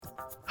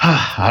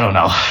I don't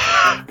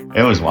know.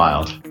 It was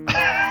wild.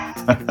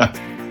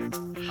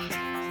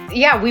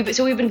 Yeah, we've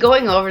been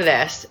going over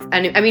this,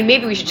 and I mean,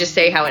 maybe we should just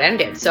say how it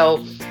ended.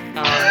 So,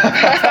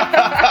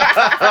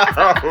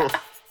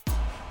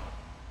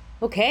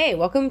 okay,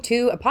 welcome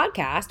to a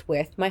podcast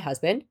with my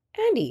husband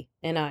Andy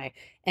and I,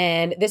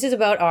 and this is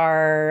about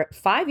our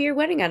 5-year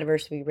wedding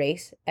anniversary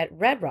race at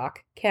Red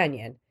Rock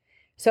Canyon.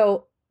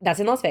 So that's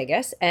in Las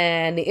Vegas,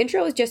 and the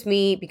intro is just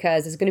me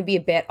because it's going to be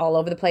a bit all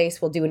over the place.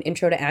 We'll do an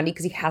intro to Andy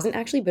because he hasn't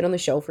actually been on the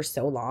show for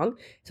so long.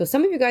 So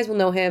some of you guys will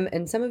know him,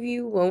 and some of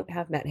you won't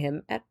have met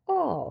him at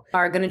all.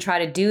 Are going to try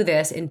to do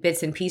this in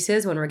bits and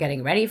pieces when we're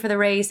getting ready for the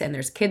race and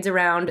there's kids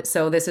around.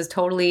 So this is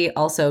totally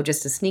also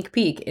just a sneak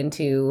peek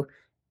into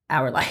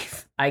our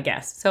life, I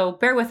guess. So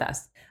bear with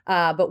us.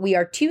 But we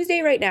are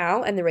Tuesday right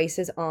now, and the race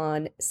is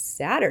on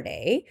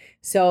Saturday.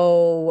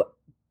 So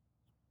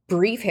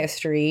brief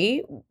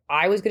history,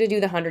 I was going to do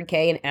the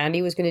 100K and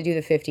Andy was going to do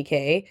the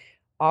 50K.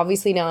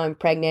 Obviously now I'm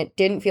pregnant,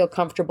 didn't feel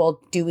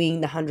comfortable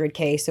doing the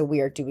 100K, so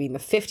we are doing the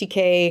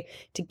 50K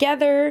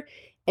together,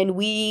 and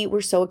we were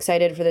so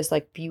excited for this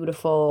like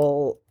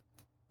beautiful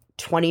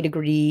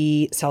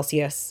 20-degree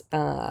Celsius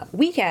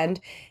weekend,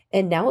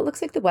 and now it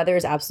looks like the weather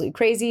is absolutely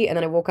crazy. And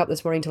then I woke up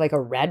this morning to like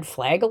a red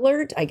flag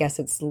alert. I guess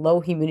it's low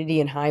humidity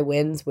and high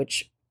winds,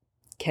 which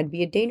can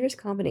be a dangerous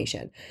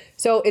combination.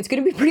 So it's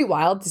going to be pretty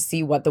wild to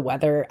see what the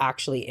weather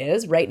actually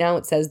is. Right now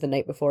it says the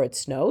night before it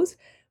snows,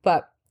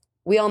 but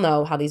we all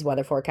know how these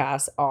weather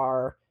forecasts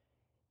are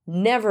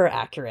never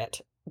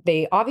accurate.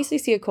 They obviously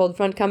see a cold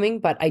front coming,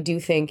 but I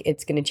do think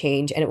it's going to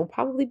change and it will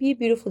probably be a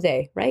beautiful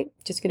day, right?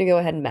 Just going to go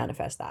ahead and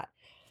manifest that.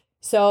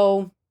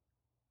 So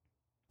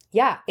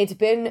yeah, it's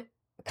been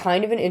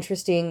kind of an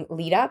interesting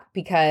lead up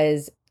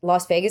because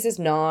Las Vegas is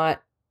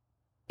not,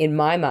 in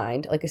my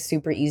mind, like a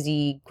super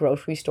easy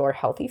grocery store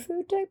healthy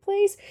food type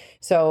place.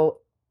 So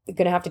I'm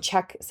going to have to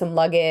check some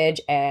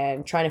luggage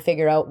and trying to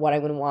figure out what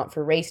I'm going to want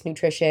for race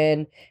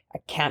nutrition. I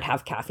can't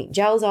have caffeine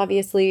gels,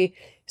 obviously.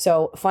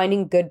 So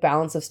finding good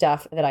balance of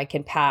stuff that I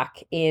can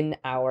pack in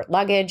our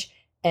luggage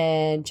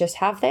and just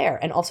have there.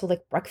 And also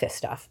like breakfast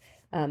stuff.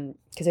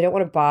 Because I don't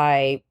want to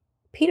buy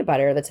peanut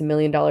butter that's $1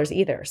 million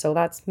either. So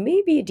that's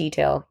maybe a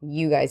detail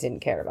you guys didn't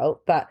care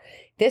about. But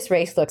this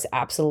race looks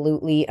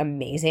absolutely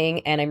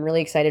amazing, and I'm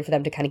really excited for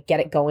them to kind of get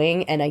it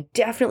going, and I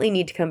definitely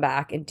need to come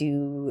back and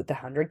do the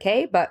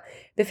 100K, but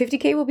the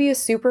 50K will be a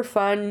super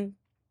fun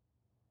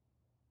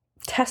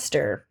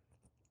tester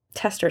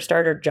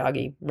starter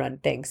joggy run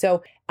thing.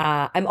 So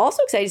I'm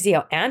also excited to see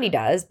how Andy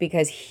does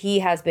because he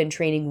has been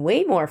training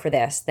way more for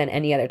this than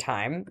any other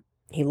time.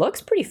 He looks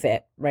pretty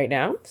fit right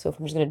now, so if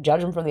I'm just going to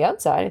judge him from the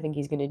outside, I think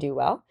he's going to do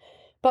well.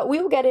 But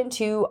we will get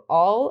into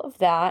all of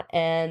that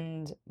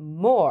and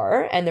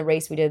more, and the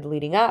race we did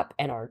leading up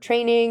and our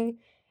training.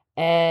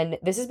 And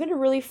this has been a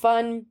really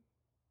fun,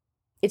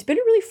 it's been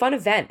a really fun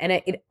event. And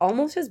it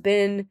almost has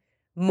been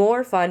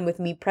more fun with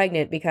me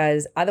pregnant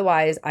because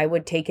otherwise I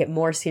would take it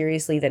more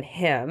seriously than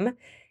him.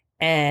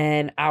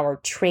 And our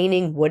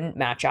training wouldn't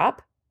match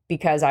up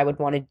because I would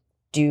want to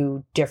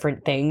do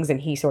different things and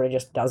he sort of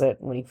just does it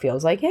when he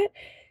feels like it.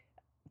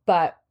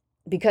 But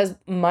because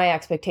my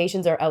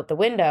expectations are out the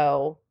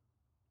window,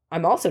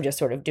 I'm also just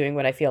sort of doing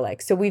what I feel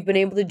like. So we've been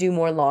able to do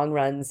more long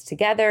runs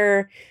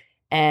together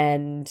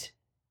and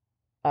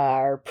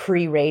our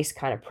pre-race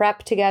kind of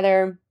prep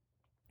together,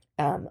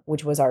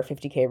 which was our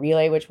 50K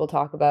relay, which we'll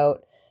talk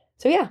about.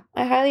 So yeah,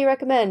 I highly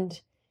recommend,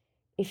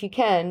 if you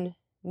can,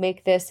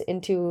 make this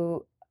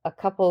into a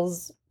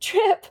couple's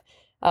trip.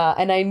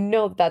 And I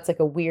know that's like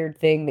a weird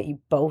thing that you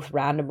both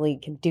randomly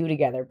can do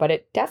together, but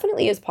it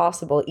definitely is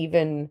possible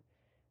even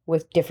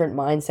with different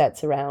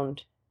mindsets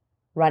around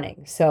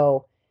running.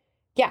 So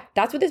yeah,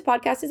 that's what this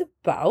podcast is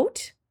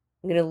about.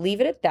 I'm going to leave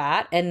it at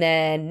that. And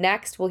then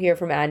next we'll hear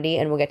from Andy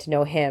and we'll get to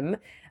know him.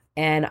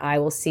 And I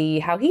will see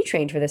how he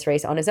trained for this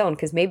race on his own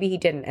because maybe he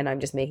didn't and I'm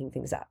just making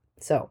things up.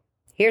 So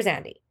here's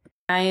Andy.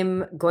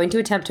 I'm going to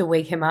attempt to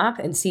wake him up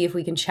and see if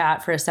we can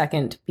chat for a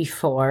second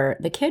before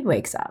the kid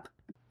wakes up.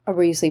 Oh,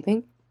 were you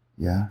sleeping?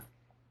 Yeah.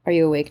 Are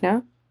you awake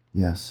now?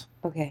 Yes.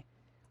 Okay.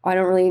 I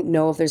don't really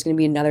know if there's going to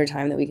be another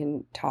time that we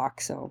can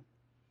talk, so.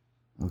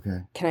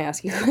 Okay. Can I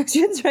ask you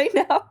questions right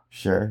now?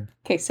 Sure.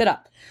 Okay, sit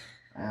up.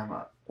 I am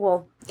up.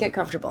 Well, get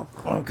comfortable.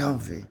 I'm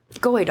comfy.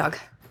 Go away, dog.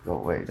 Go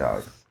away,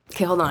 dog.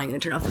 Okay, hold on. I'm going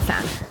to turn off the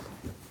fan.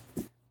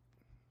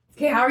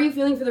 Okay, how are you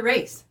feeling for the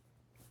race?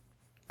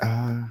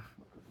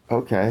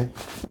 Okay.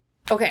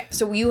 Okay,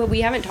 so we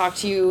haven't talked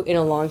to you in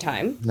a long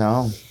time.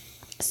 No.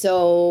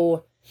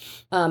 So,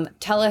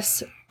 tell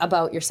us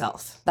about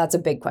yourself. That's a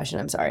big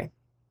question. I'm sorry.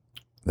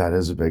 That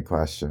is a big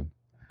question.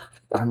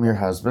 I'm your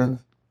husband.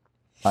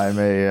 I'm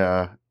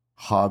a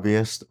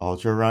hobbyist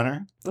ultra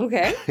runner.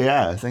 Okay.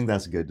 Yeah, I think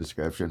that's a good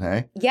description,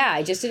 hey? Yeah,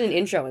 I just did an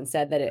intro and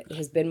said that it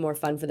has been more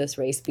fun for this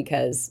race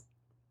because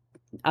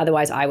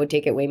otherwise I would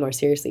take it way more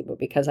seriously, but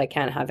because I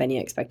can't have any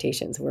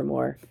expectations, we're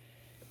more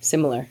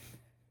similar.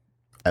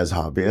 As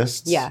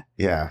hobbyists? Yeah.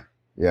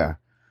 Yeah,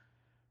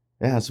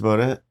 that's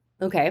about it.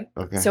 Okay.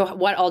 So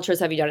what ultras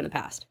have you done in the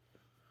past?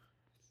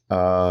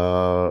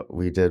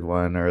 We did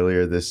one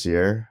earlier this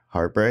year,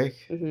 Heartbreak.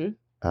 Mm-hmm.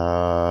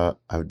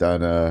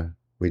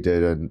 We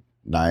did a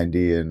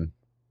 90 in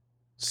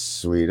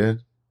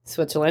Sweden.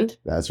 Switzerland.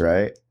 That's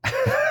right.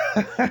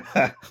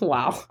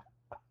 Wow.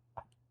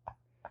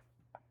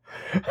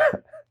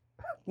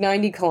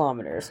 90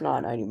 kilometers,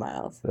 not 90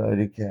 miles.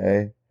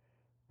 90K.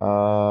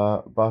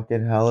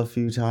 Bucket Hell a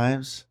few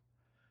times.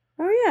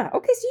 Oh, yeah.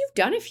 Okay, so you've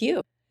done a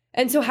few.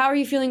 And so how are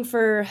you feeling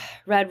for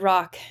Red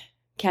Rock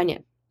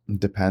Canyon?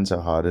 Depends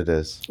how hot it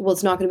is. Well,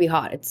 it's not going to be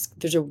hot.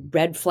 There's a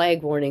red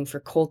flag warning for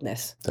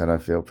coldness. Then I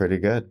feel pretty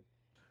good.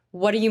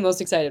 What are you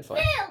most excited for?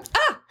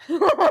 Ah!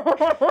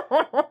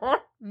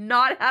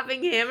 Not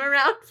having him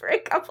around for a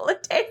couple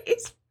of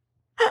days.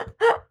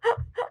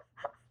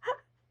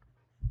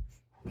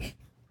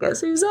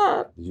 Guess who's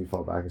up? Did you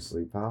fall back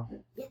asleep, pal?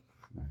 Yeah.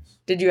 Nice.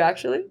 Did you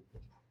actually?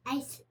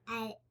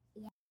 Yeah.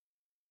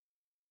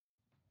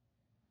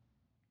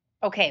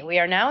 Okay, we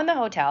are now in the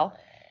hotel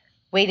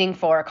waiting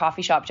for a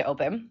coffee shop to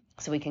open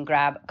so we can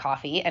grab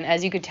coffee. And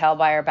as you could tell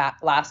by our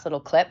last little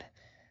clip,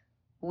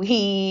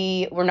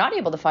 we were not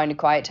able to find a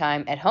quiet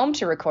time at home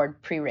to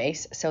record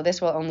pre-race. So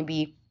this will only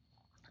be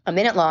a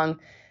minute long.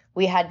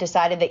 We had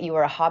decided that you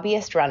were a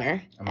hobbyist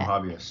runner. I'm a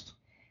hobbyist.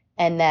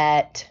 And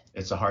that...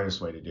 It's the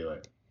hardest way to do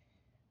it.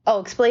 Oh,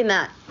 explain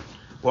that.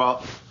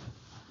 Well,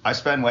 I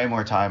spend way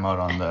more time out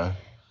on the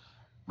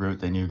route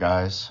than you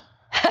guys.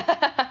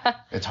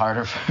 It's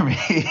harder for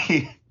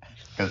me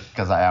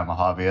because I am a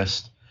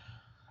hobbyist.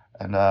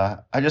 And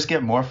I just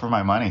get more for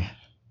my money.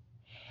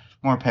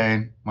 More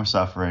pain, more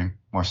suffering,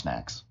 more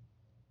snacks.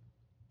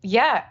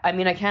 Yeah, I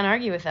mean, I can't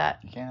argue with that.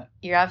 You can't.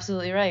 You're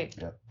absolutely right.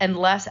 Yep. And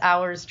less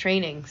hours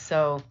training,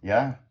 so...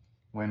 Yeah,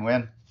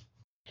 win-win.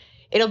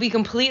 It'll be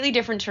completely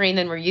different terrain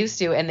than we're used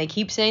to, and they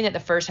keep saying that the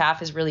first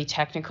half is really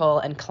technical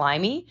and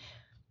climby.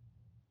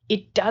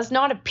 It does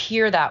not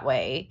appear that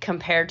way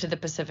compared to the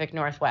Pacific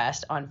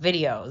Northwest on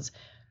videos,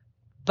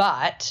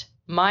 but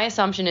my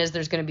assumption is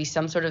there's going to be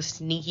some sort of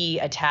sneaky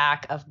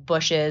attack of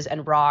bushes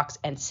and rocks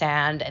and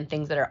sand and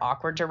things that are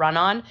awkward to run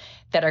on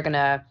that are going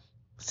to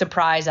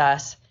surprise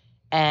us,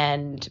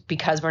 and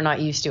because we're not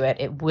used to it,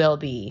 it will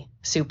be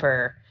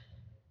super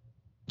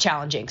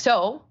challenging.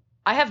 So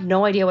I have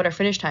no idea what our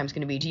finish time is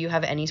going to be. Do you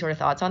have any sort of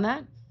thoughts on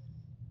that?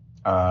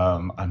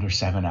 Under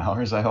 7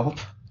 hours, I hope.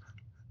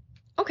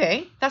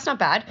 Okay, that's not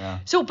bad. Yeah.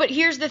 So, but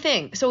here's the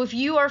thing. So if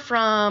you are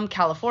from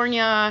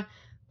California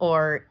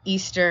or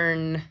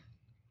Eastern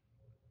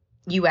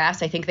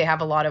US, I think they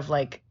have a lot of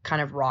like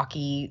kind of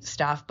rocky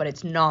stuff, but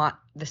it's not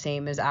the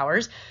same as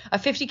ours. A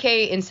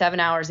 50K in 7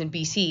 hours in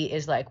BC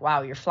is like,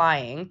 wow, you're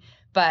flying.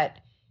 But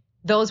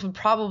those would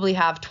probably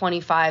have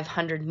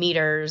 2,500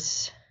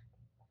 meters.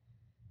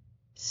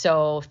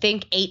 So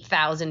think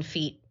 8,000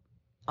 feet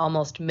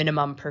almost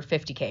minimum per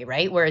 50K,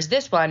 right? Whereas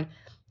this one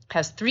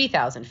has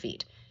 3,000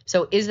 feet.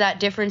 So is that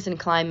difference in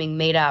climbing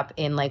made up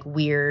in like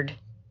weird,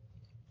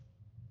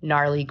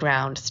 gnarly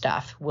ground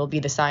stuff? Will be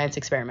the science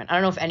experiment. I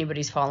don't know if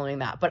anybody's following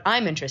that, but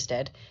I'm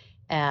interested.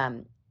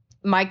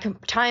 My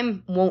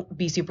time won't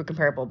be super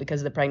comparable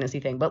because of the pregnancy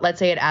thing, but let's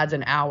say it adds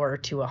an hour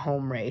to a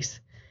home race.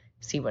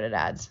 See what it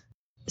adds.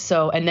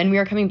 So, and then we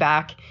are coming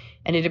back,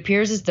 and it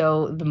appears as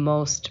though the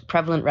most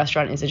prevalent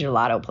restaurant is a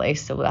gelato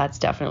place. So that's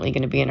definitely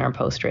going to be in our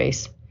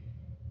post-race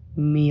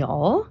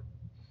meal.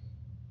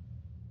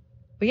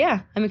 But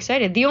yeah, I'm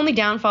excited. The only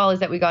downfall is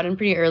that we got in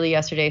pretty early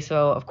yesterday.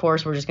 So of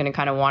course, we're just going to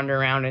kind of wander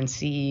around and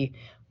see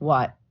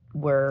what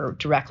we're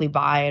directly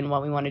by and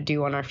what we want to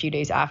do on our few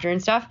days after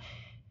and stuff.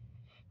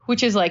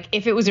 Which is like,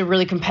 if it was a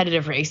really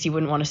competitive race, you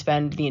wouldn't want to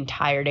spend the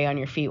entire day on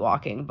your feet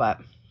walking. But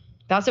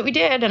that's what we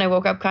did. And I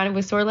woke up kind of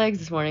with sore legs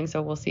this morning.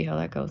 So we'll see how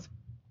that goes.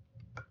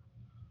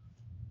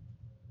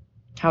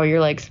 How are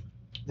your legs?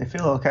 They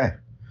feel okay.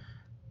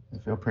 They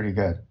feel pretty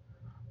good.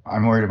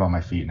 I'm worried about my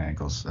feet and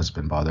ankles. That's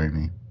been bothering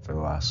me for the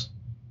last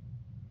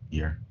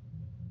year.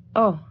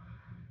 Oh.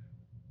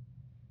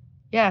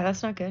 Yeah,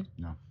 that's not good.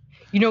 No.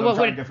 You know So what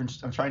would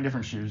I'm trying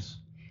different shoes.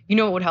 You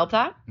know what would help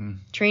that? Hmm.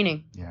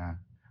 Training. Yeah.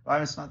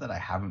 Well, it's not that I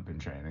haven't been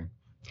training.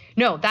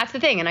 No, that's the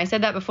thing. And I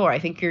said that before. I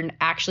think you're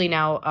actually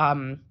now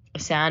a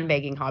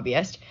sandbagging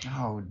hobbyist.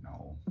 Oh,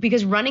 no.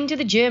 Because running to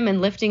the gym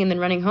and lifting and then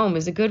running home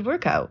is a good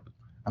workout.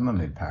 I'm a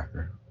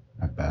mid-packer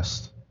at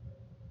best.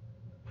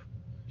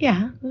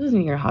 Yeah, that doesn't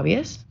mean you're a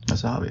hobbyist.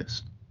 That's a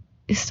hobbyist.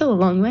 It's still a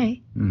long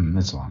way.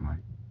 It's a long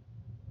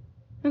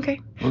way.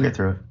 Okay. We'll get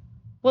through it.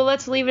 Well,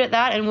 let's leave it at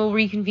that, and we'll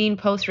reconvene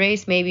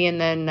post-race maybe,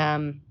 and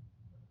then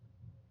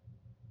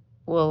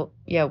we will.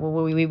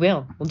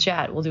 We'll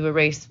chat. We'll do a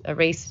race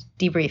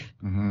debrief.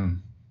 Mm-hmm.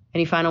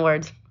 Any final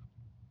words?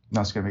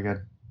 No, it's going to be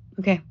good.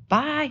 Okay.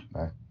 Bye.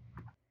 Bye.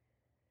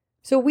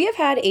 So we have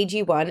had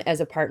AG1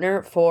 as a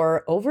partner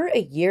for over a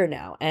year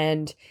now.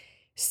 And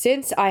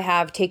since I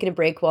have taken a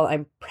break while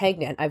I'm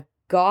pregnant, I've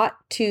got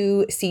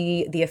to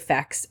see the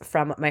effects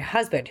from my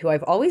husband, who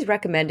I've always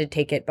recommended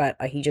take it, but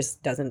he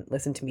just doesn't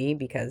listen to me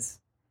because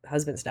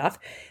husband stuff.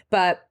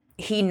 But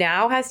he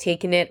now has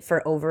taken it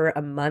for over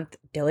a month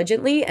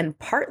diligently. And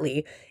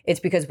partly it's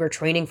because we're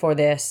training for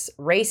this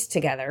race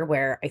together,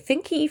 where I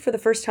think he, for the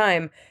first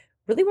time,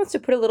 really wants to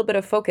put a little bit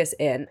of focus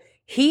in.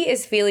 He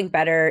is feeling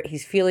better.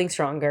 He's feeling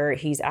stronger.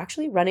 He's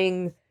actually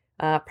running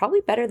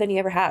probably better than he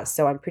ever has.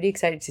 So I'm pretty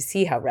excited to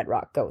see how Red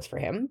Rock goes for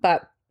him.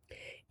 But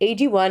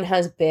AG1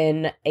 has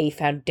been a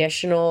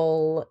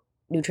foundational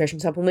nutrition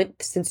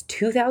supplement since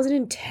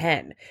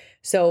 2010.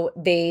 So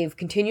they've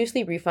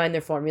continuously refined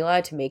their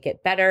formula to make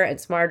it better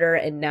and smarter.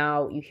 And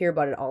now you hear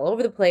about it all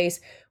over the place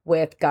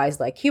with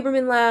guys like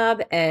Huberman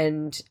Lab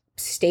and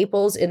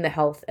staples in the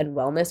health and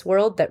wellness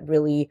world that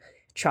really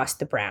trust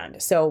the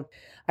brand. So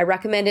I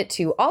recommend it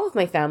to all of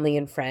my family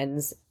and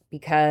friends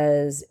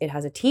because it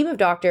has a team of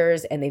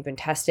doctors and they've been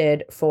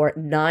tested for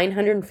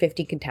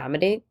 950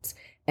 contaminants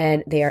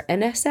and they are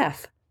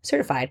NSF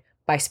certified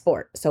by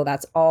Sport. So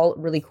that's all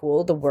really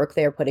cool, the work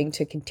they're putting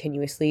to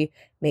continuously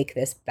make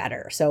this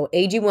better. So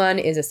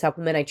AG1 is a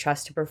supplement I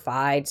trust to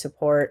provide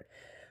support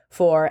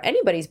for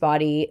anybody's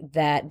body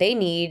that they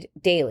need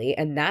daily.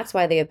 And that's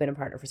why they have been a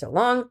partner for so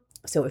long.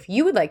 So if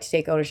you would like to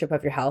take ownership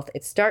of your health,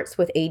 it starts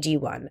with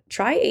AG1.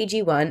 Try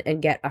AG1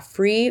 and get a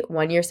free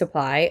 1-year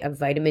supply of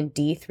vitamin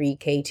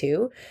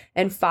D3K2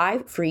 and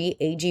 5 free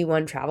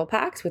AG1 travel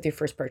packs with your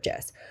first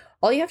purchase.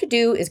 All you have to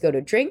do is go to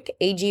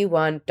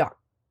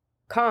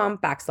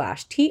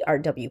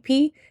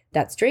drinkag1.com/TRWP.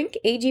 That's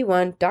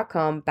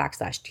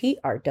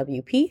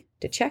drinkag1.com/TRWP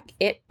to check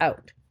it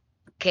out.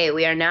 Okay,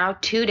 we are now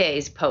 2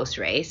 days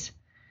post-race.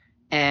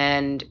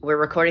 And we're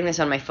recording this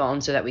on my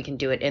phone so that we can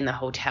do it in the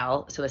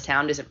hotel. So the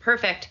sound isn't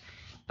perfect,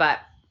 but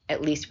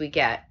at least we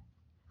get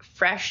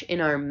fresh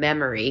in our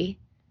memory.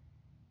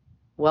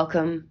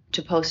 Welcome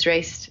to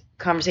Post-Race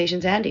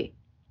Conversations, Andy.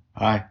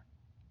 Hi.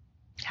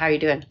 How are you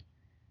doing?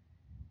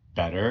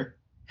 Better.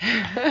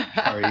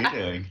 How are you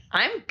doing?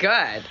 I'm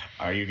good.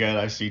 Are you good?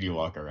 I've seen you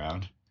walk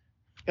around.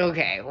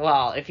 Okay,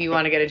 well, if you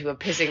want to get into a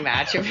pissing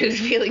match of who's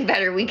feeling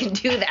better, we can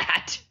do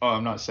that. Oh,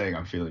 I'm not saying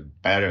I'm feeling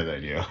better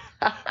than you.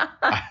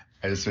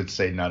 I just would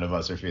say none of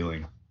us are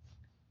feeling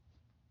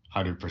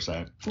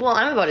 100%. Well,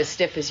 I'm about as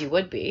stiff as you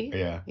would be.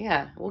 Yeah.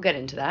 Yeah, we'll get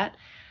into that.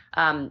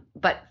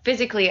 But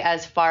physically,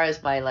 as far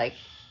as my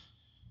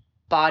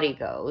body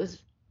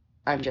goes,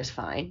 I'm just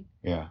fine.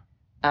 Yeah.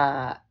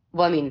 Well,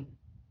 I mean,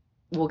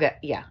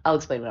 I'll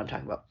explain what I'm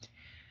talking about.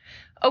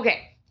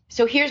 Okay,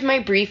 so here's my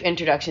brief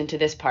introduction to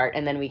this part,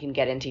 and then we can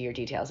get into your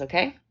details,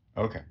 okay?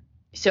 Okay.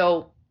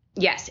 So,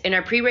 yes, in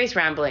our pre-race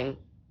rambling,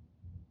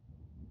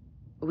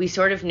 we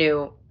sort of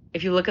knew,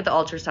 if you look at the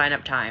ultra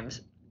sign-up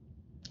times,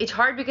 it's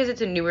hard because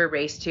it's a newer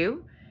race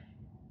too.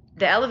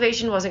 The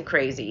elevation wasn't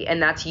crazy, and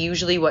that's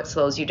usually what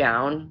slows you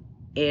down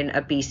in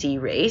a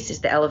BC race, is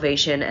the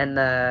elevation and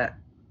the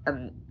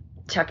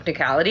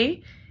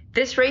technicality.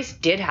 This race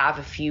did have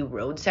a few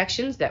road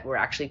sections that were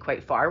actually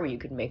quite far where you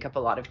could make up a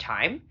lot of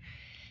time.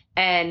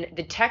 And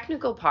the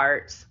technical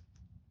parts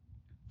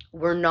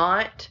were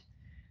not...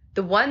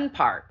 The one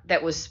part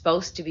that was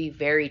supposed to be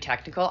very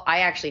technical, I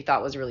actually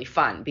thought was really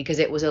fun because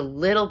it was a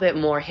little bit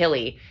more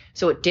hilly.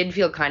 So it did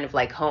feel kind of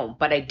like home.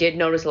 But I did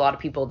notice a lot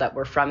of people that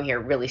were from here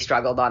really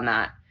struggled on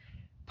that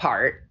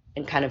part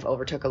and kind of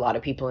overtook a lot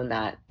of people in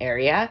that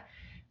area.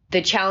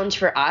 The challenge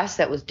for us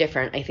that was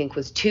different, I think,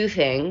 was two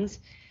things.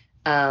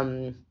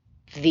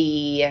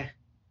 The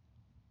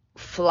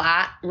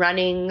flat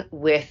running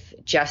with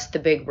just the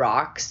big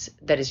rocks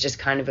that is just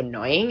kind of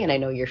annoying. And I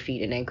know your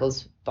feet and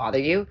ankles bother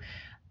you.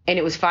 And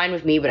it was fine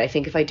with me, but I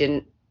think if I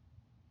didn't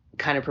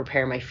kind of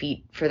prepare my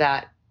feet for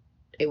that,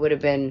 it would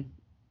have been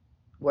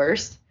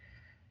worse.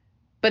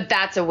 But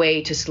that's a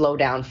way to slow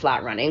down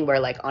flat running where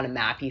on a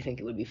map you think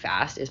it would be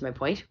fast, is my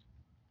point.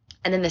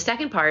 And then the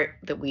second part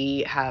that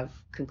we have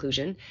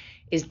conclusion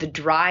is the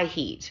dry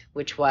heat,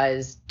 which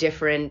was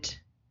different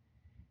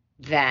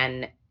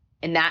than,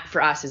 and that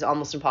for us is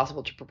almost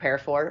impossible to prepare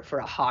for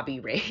a hobby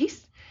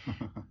race.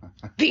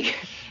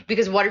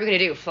 Because what are we going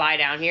to do? Fly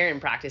down here and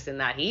practice in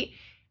that heat?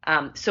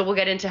 So we'll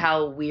get into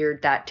how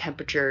weird that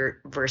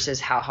temperature versus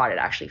how hot it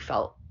actually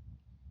felt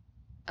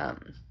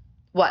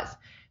was.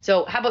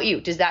 So how about you?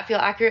 Does that feel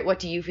accurate? What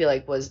do you feel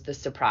like was the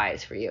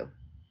surprise for you?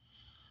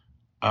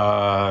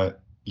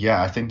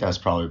 Yeah, I think that's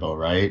probably about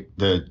right.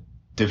 The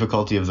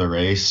difficulty of the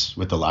race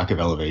with the lack of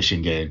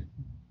elevation gain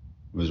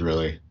was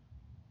really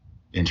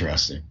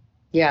interesting.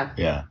 Yeah.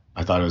 Yeah,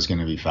 I thought it was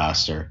going to be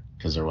faster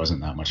because there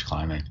wasn't that much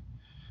climbing.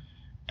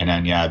 And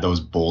then, yeah,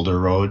 those boulder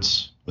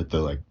roads with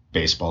the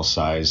baseball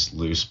size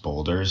loose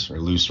boulders or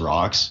loose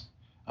rocks,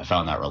 I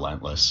found that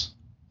relentless.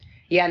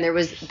 Yeah, and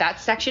that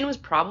section was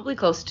probably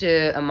close to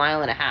 1.5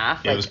 miles.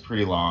 It was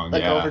pretty long.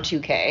 Over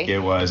 2K. It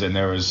was, and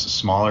there was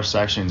smaller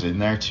sections in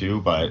there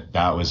too, but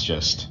that was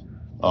just,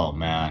 oh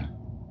man,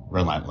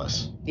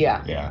 relentless.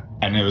 Yeah. Yeah,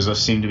 and it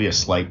seemed to be a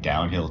slight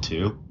downhill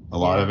too, a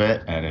lot of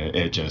it, and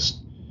it just,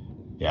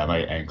 yeah, my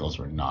ankles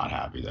were not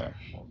happy there.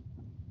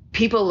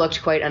 People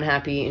looked quite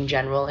unhappy in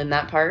general in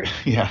that part.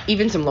 Yeah.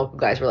 Even some local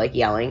guys were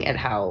yelling at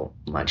how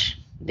much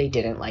they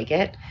didn't like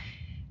it.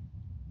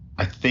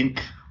 I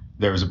think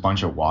there was a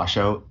bunch of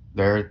washout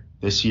there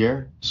this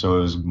year, so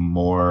it was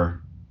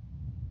more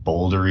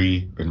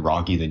bouldery and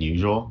rocky than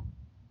usual.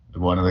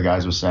 One of the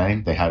guys was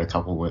saying they had a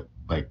couple with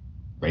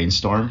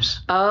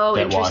rainstorms Oh,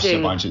 that washed a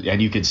interesting. bunch of,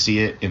 and you could see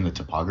it in the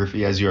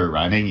topography as you were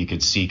running. You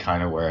could see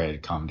kind of where it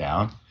had come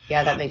down.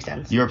 Yeah, that makes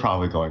sense. You were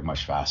probably going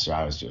much faster.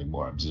 I was doing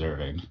more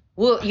observing.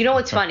 Well, you know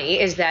what's funny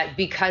is that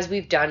because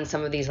we've done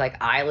some of these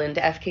like island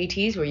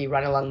FKTs where you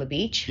run along the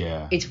beach,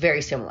 Yeah. it's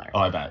very similar. Oh,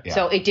 I bet. Yeah.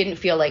 So it didn't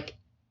feel like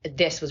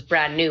this was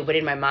brand new, but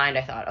in my mind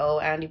I thought, oh,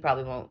 Andy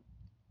probably won't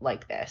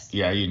like this.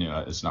 Yeah, you knew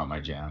it. It's not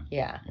my jam.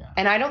 Yeah. Yeah.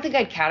 And I don't think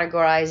I'd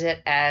categorize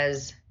it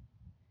as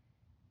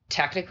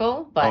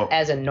technical, but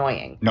as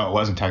annoying. No, it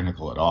wasn't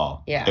technical at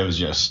all. Yeah. It was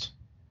just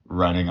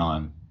running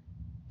on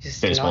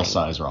Just baseball annoying.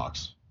 size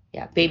rocks.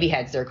 Yeah, baby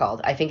heads they're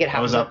called. I think it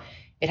happens. that?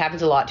 It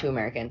happens a lot to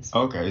Americans.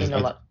 Okay. Is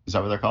that what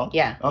they're called?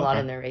 Yeah, a lot Okay.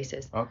 in their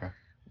races. Okay.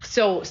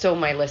 So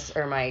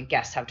my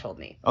guests have told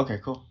me. Okay,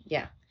 cool.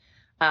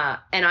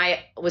 And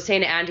I was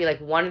saying to Andy, like,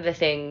 one of the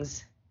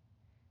things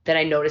that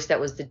I noticed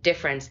that was the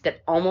difference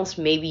that almost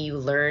maybe you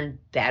learn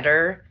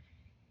better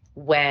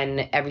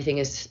when everything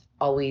is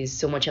always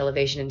so much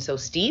elevation and so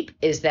steep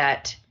is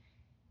that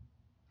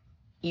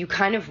you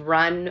kind of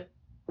run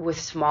with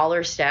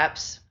smaller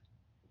steps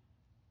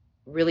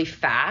really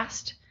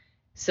fast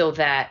so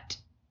that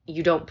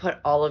you don't put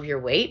all of your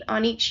weight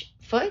on each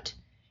foot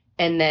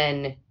and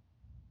then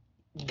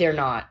they're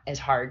not as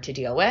hard to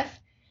deal with.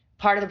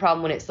 Part of the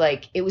problem when it's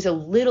like, it was a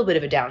little bit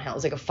of a downhill. It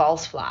was like a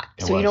false flat.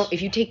 So you don't,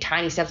 if you take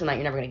tiny steps on that,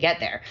 you're never going to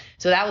get there.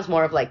 So that was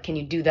more of like, can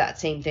you do that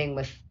same thing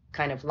with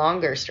kind of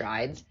longer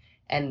strides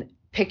and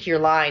pick your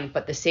line,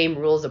 but the same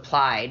rules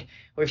applied.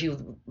 Where if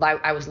you,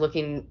 I was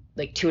looking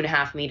like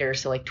 2.5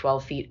 meters, so like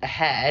 12 feet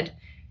ahead,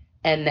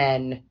 and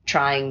then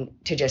trying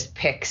to just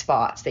pick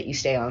spots that you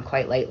stay on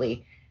quite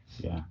lightly.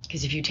 Yeah.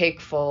 Because if you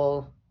take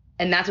full,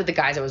 and that's what the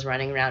guys I was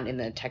running around in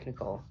the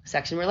technical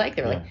section were like.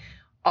 They were like,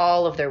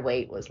 all of their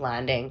weight was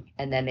landing,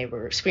 and then they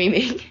were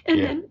screaming, and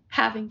then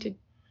having to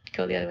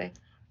go the other way.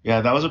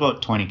 Yeah, that was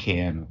about 20K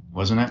in,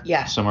 wasn't it?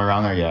 Yeah. Somewhere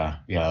around there, yeah.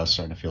 Yeah, I was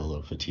starting to feel a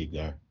little fatigued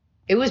there.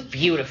 It was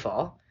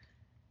beautiful.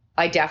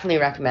 I definitely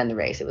recommend the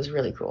race. It was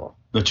really cool.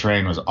 The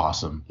terrain was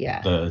awesome.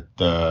 Yeah.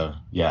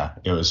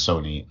 It was so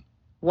neat.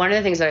 One of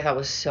the things that I thought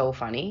was so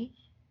funny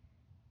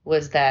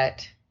was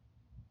that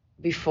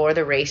before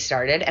the race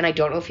started, and I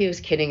don't know if he was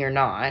kidding or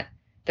not,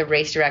 the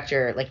race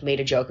director like made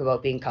a joke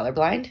about being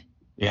colorblind.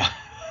 Yeah.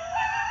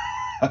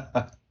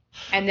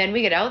 And then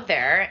we get out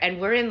there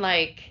and we're in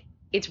like,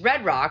 it's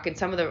red rock and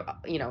some of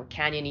the,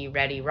 canyon-y,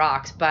 reddy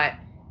rocks, but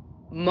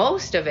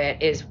most of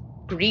it is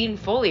green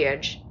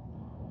foliage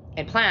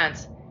and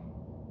plants.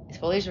 Is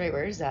foliage the right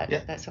word? Is that?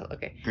 Yeah. That's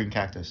okay. Green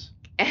cactus.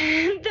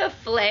 And the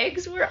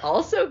flags were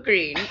also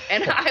green.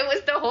 And I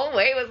was the whole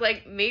way was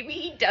like, maybe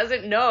he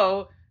doesn't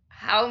know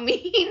how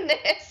mean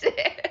this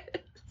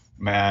is.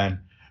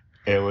 Man,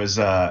 it was,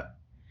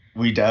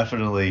 we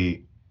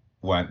definitely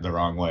went the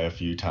wrong way a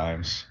few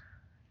times.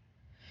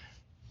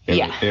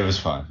 It was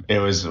fun. It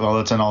was,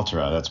 it's an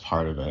ultra. That's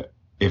part of it.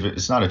 If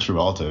it's not a true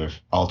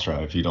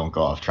ultra if you don't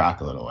go off track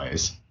a little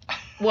ways.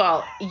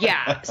 Well,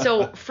 yeah.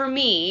 So for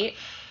me,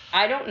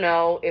 I don't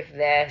know if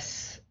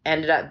this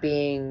ended up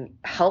being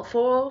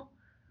helpful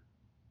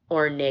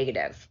or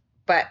negative,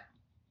 but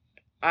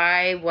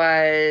I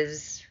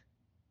was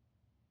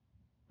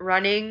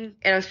running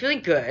and I was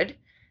feeling good.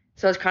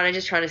 So I was kind of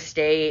just trying to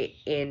stay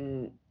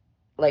in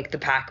like the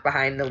pack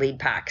behind the lead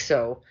pack.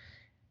 So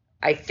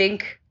I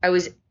think I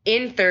was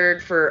in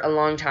third for a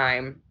long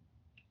time,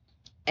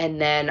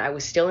 and then I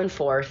was still in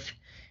fourth,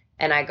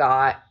 and I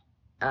got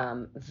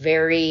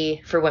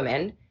for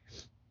women,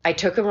 I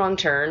took a wrong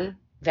turn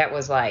that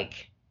was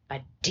like a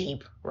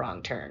deep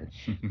wrong turn.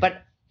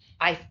 But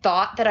I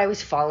thought that I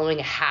was following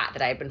a hat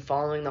that I had been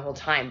following the whole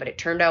time, but it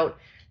turned out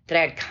that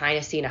I had kind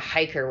of seen a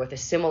hiker with a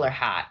similar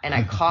hat, and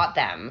I caught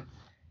them.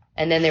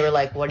 And then they were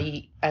like,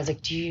 I was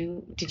like, did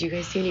you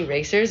guys see any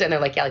racers? And they're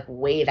like, yeah, like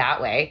way that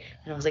way.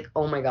 And I was like,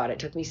 oh my God, it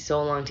took me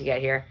so long to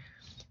get here.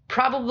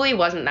 Probably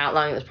wasn't that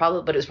long. It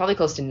was probably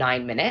close to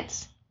 9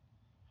 minutes.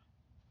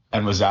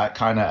 And was that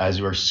kind of as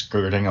you were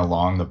skirting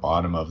along the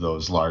bottom of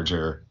those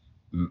larger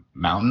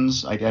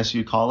mountains, I guess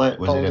you'd call it?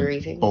 Was Bouldery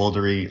it things.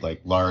 Bouldery,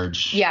 like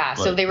large? Yeah,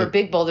 so they were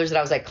big boulders that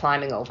I was like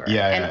climbing over.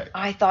 Yeah, and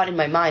I thought in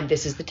my mind,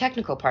 this is the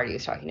technical part he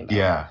was talking about.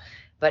 Yeah.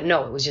 But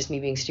no, it was just me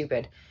being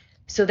stupid.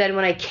 So then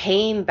when I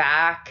came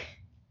back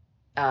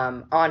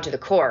onto the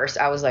course,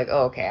 I was like,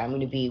 oh, okay, I'm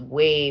going to be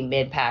way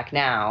mid-pack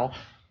now,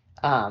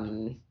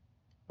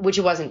 which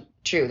it wasn't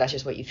true. That's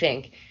just what you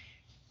think.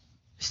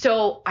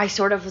 So I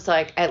sort of was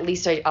like, at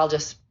least I'll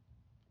just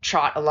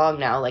trot along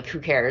now. Like, who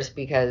cares?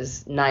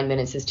 Because 9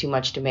 minutes is too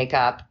much to make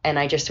up. And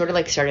I just sort of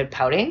like started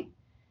pouting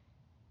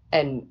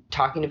and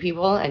talking to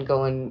people and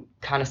going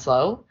kind of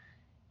slow.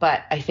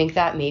 But I think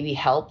that maybe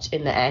helped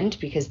in the end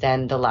because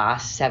then the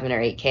last 7 or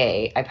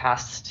 8K, I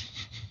passed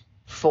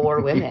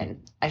 4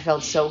 women. I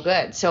felt so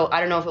good. So I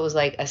don't know if it was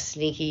like a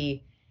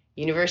sneaky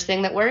universe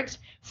thing that worked.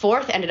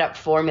 Fourth ended up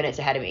 4 minutes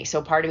ahead of me.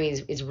 So part of me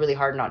is really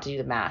hard not to do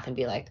the math and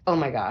be like, oh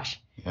my gosh,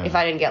 if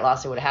I didn't get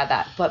lost, I would have had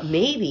that. But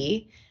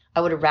maybe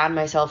I would have rammed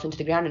myself into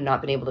the ground and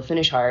not been able to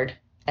finish hard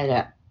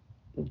and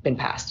been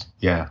passed.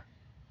 Yeah.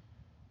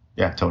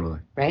 Yeah, totally.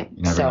 Right?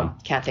 You never know.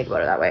 Can't think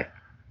about it that way.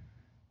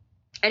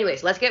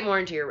 Anyways, let's get more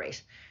into your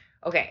race.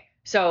 Okay,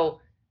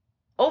 so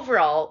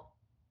overall,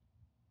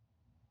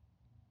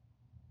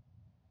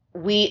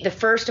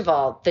 first of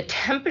all, the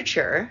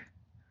temperature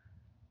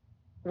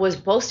was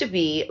supposed to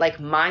be like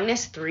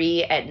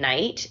 -3 at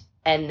night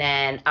and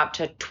then up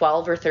to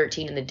 12 or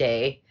 13 in the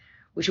day,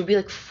 which would be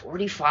like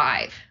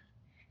 45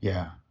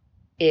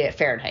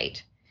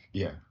 Fahrenheit.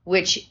 Yeah.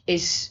 Which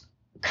is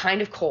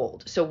kind of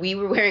cold. So we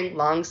were wearing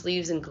long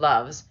sleeves and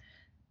gloves,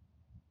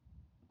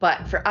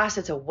 but for us,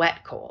 it's a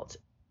wet cold.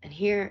 And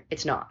here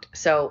it's not.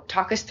 So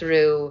talk us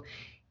through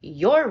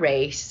your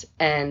race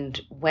and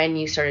when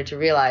you started to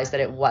realize that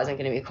it wasn't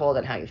going to be cold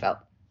and how you felt.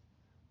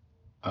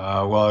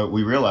 Well,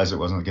 we realized it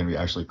wasn't going to be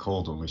actually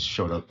cold when we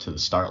showed up to the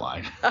start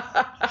line.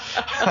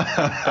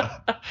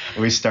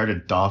 We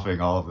started doffing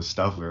all of the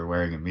stuff we were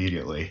wearing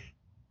immediately.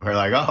 We're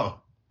like,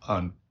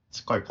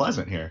 it's quite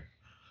pleasant here.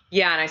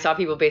 Yeah, and I saw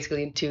people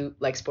basically in two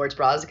like sports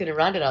bras going to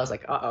run, and I was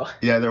like, uh-oh.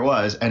 Yeah, there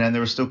was. And then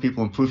there were still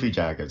people in poofy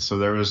jackets. So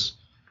there's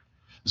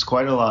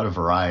quite a lot of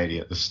variety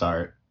at the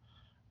start.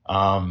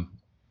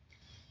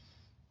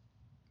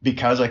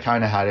 Because I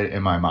kind of had it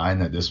in my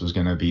mind that this was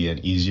going to be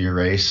an easier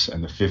race,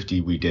 and the 50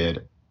 we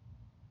did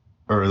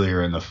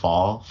earlier in the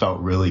fall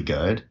felt really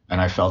good, and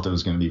I felt it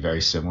was going to be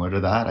very similar to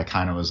that. I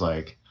kind of was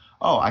like,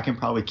 I can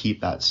probably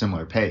keep that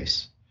similar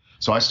pace.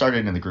 So I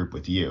started in the group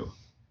with you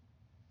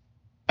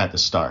at the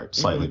start,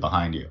 slightly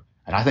behind you.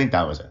 And I think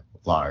that was a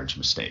large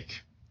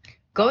mistake.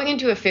 Going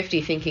into a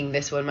 50 thinking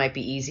this one might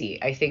be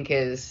easy, I think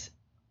is...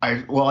 I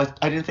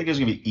didn't think it was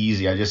going to be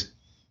easy. I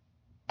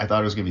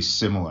thought it was going to be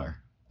similar.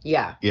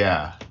 Yeah.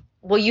 Yeah.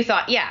 Well, you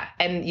thought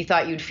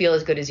you'd feel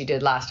as good as you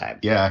did last time.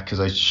 Yeah,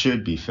 because I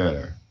should be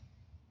fitter.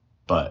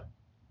 But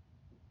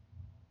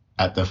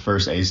at the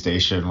first aid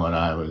station, when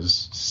I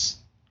was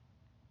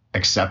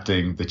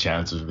accepting the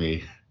chance of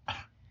me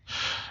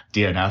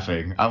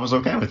DNFing, I was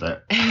okay with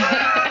it.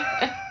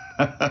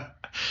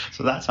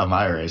 So that's how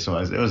my race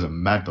was. It was a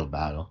mental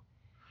battle.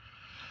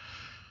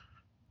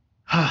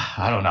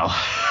 I don't know.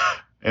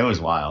 It was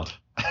wild.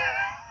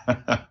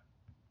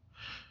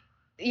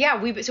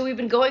 Yeah, we've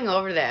been going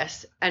over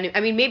this, and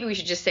I mean, maybe we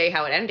should just say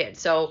how it ended.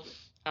 So,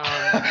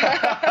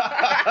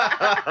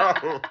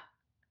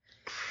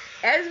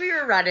 as we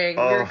were running,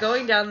 we were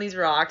going down these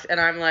rocks, and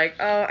I'm like,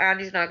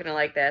 Andy's not gonna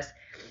like this,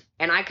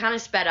 and I kind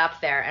of sped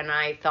up there, and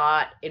I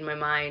thought in my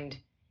mind,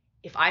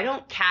 if I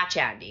don't catch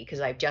Andy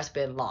because I've just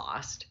been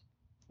lost,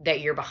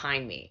 that you're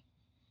behind me,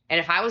 and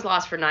if I was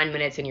lost for 9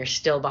 minutes and you're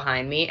still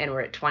behind me, and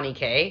we're at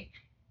 20K,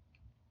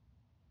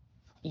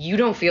 you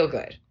don't feel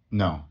good.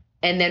 No.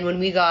 And then when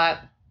we got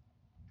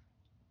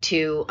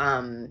to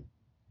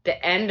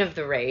the end of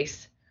the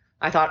race,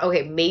 I thought,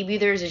 okay, maybe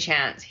there's a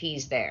chance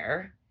he's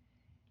there.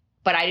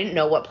 But I didn't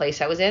know what place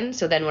I was in.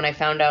 So then when I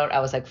found out I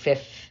was like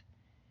 5th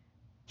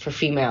for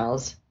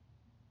females,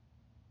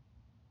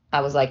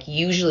 I was like,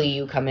 usually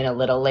you come in a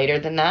little later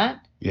than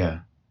that. Yeah.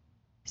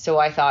 So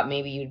I thought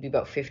maybe you'd be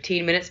about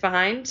 15 minutes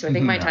behind. So I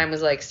think my time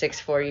was like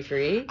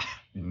 6:43.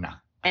 No.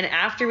 And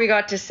after we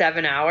got to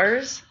 7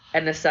 hours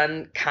and the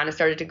sun kind of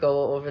started to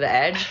go over the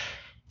edge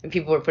and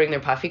people were putting their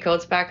puffy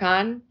coats back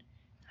on,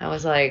 I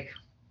was like,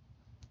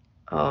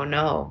 oh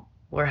no,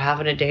 we're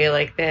having a day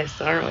like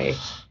this, aren't we?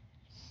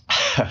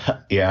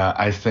 Yeah,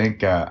 I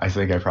think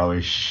I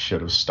probably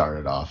should have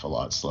started off a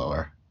lot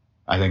slower.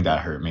 I think that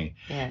hurt me.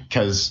 Yeah.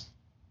 Because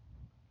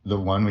the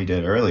one we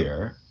did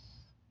earlier,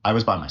 I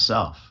was by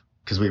myself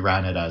because we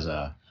ran it as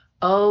a.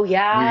 Oh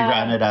yeah. We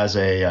ran it as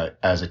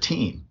a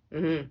team.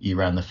 Mm-hmm. You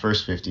ran the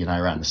first 50 and I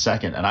ran the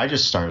second, and I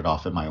just started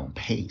off at my own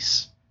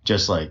pace.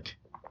 Just like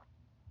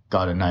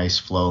got a nice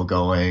flow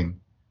going.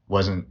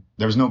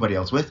 There was nobody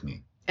else with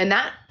me. And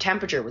that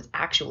temperature was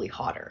actually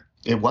hotter.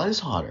 It was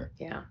hotter.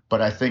 Yeah.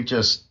 But I think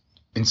just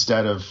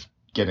instead of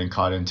getting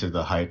caught into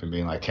the hype and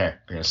being like, hey, I'm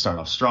going to start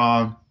off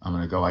strong, I'm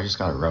going to go, I just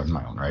got to run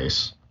my own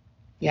race.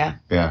 Yeah.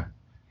 Yeah.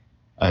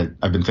 I've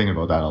been thinking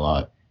about that a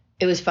lot.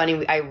 It was funny.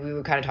 We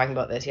were kind of talking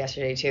about this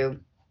yesterday too.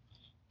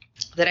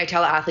 That I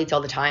tell athletes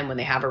all the time when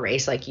they have a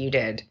race like you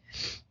did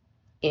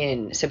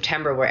in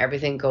September where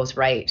everything goes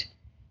right,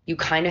 you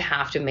kind of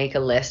have to make a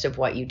list of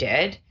what you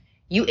did.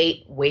 You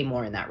ate way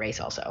more in that race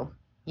also.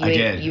 You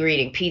were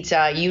eating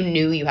pizza. You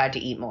knew you had to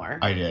eat more.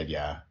 I did,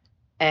 yeah.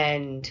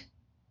 And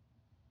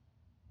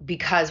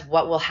because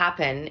what will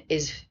happen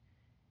is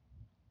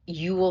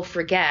you will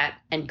forget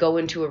and go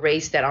into a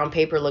race that on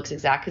paper looks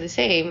exactly the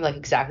same, like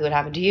exactly what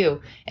happened to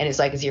you. And it's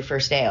like it's your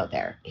first day out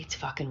there. It's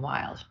fucking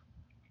wild.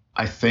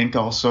 I think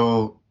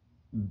also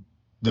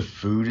the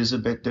food is a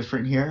bit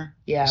different here.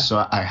 Yeah.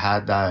 So I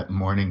had that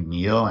morning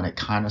meal and it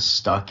kind of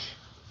stuck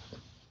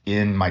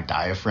in my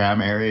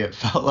diaphragm area, it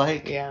felt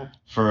like. Yeah.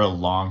 For a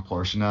long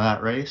portion of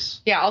that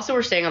race. Yeah. Also,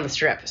 we're staying on the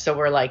strip. So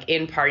we're like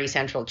in Party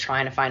Central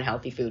trying to find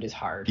healthy food is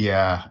hard.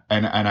 Yeah.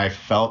 And I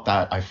felt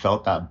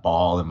that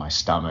ball in my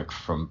stomach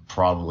from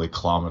probably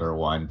kilometer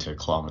 1 to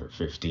kilometer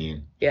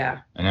 15.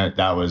 Yeah. And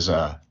that was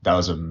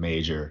a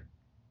major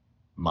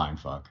mind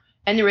fuck.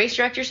 And the race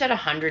director said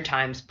 100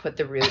 times, put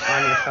the route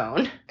on your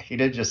phone. He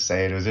did just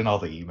say it. It was in all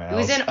the emails. It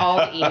was in all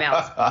the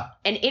emails.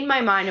 And in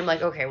my mind, I'm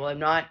like, okay, well, I'm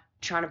not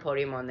trying to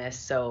podium on this,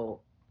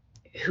 so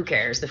who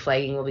cares? The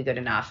flagging will be good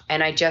enough.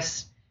 And I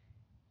just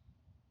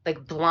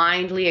like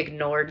blindly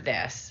ignored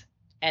this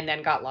and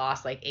then got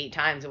lost like 8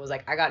 times. It was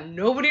like, I got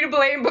nobody to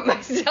blame but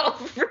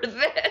myself for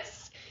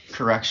this.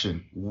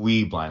 Correction,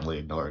 we blindly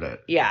ignored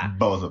it. Yeah.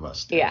 Both of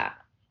us did. Yeah.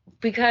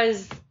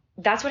 Because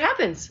that's what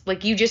happens.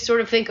 Like, you just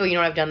sort of think, oh, you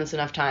know, I've done this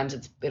enough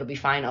times. It'll be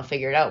fine. I'll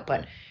figure it out.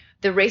 But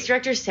the race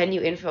directors send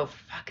you info for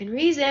fucking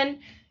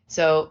reason.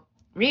 So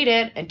read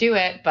it and do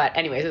it. But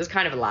anyways, it was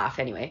kind of a laugh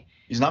anyway.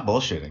 He's not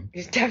bullshitting.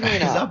 He's definitely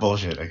not. He's not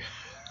bullshitting.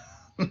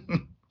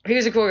 He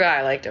was a cool guy.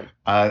 I liked him.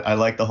 I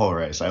liked the whole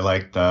race. I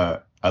liked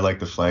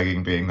the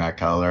flagging being that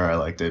color. I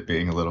liked it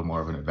being a little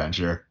more of an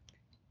adventure.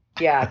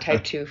 Yeah,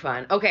 type 2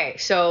 fun. Okay,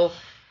 so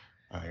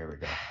Oh, here we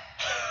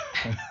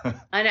go.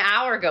 an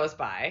hour goes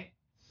by,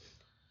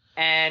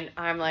 and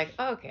I'm like,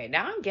 okay,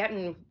 now I'm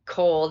getting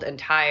cold and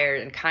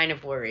tired and kind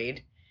of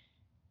worried.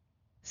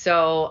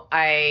 So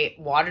I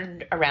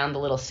wandered around the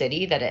little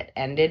city that it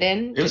ended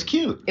in. It was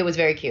cute. It was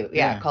very cute,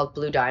 yeah, Yeah. called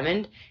Blue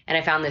Diamond. And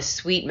I found this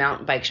sweet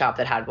mountain bike shop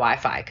that had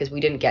Wi-Fi because we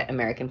didn't get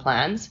American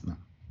plans, No.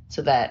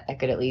 so that I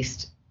could at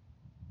least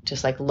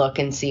just like look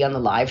and see on the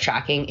live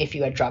tracking if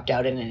you had dropped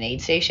out in an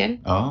aid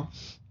station Oh.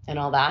 and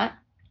all that.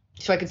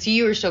 So I could see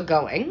you were still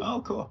going.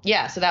 Oh, cool.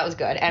 Yeah, so that was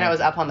good. And I was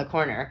up on the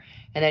corner.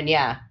 And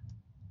then,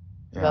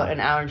 about an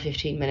hour and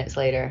 15 minutes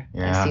later,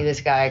 Yeah. I see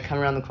this guy come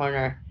around the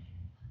corner.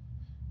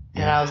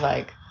 And Yeah. I was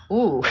like,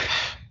 ooh.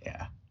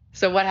 Yeah.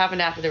 So what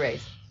happened after the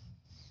race?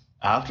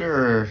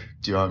 After,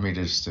 do you want me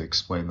to just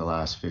explain the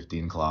last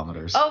 15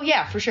 kilometers? Oh,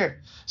 yeah, for sure.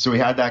 So we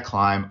had that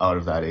climb out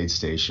of that aid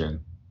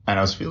station, and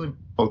I was feeling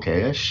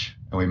okay-ish,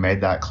 and we made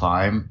that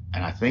climb,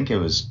 and I think it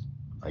was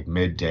like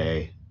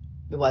midday.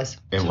 It was.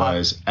 It hot.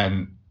 was,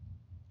 and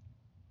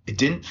it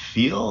didn't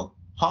feel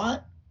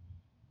hot,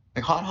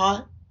 like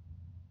hot,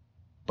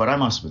 but I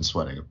must have been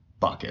sweating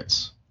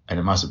buckets, and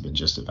it must have been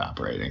just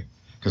evaporating.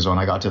 Because when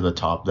I got to the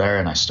top there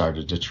and I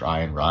started to try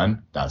and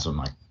run, that's when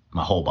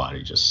my whole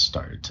body just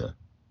started to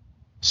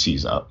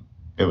seize up.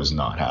 It was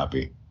not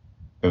happy.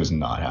 It was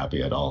not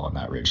happy at all on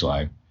that ridge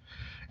line.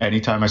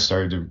 Anytime I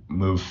started to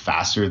move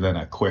faster than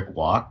a quick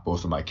walk,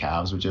 both of my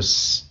calves would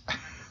just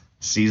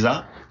seize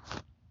up.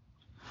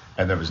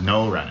 And there was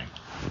no running.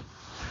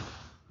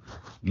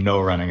 No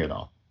running at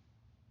all.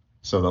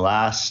 So the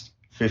last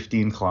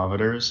 15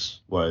 kilometers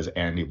was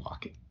Andy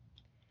walking.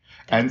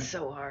 That's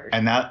so hard.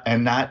 And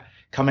that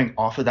coming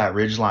off of that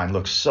ridge line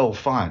looked so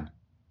fun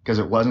because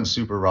it wasn't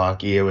super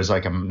rocky. It was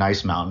like a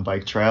nice mountain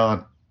bike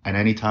trail. And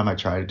anytime I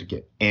tried to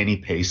get any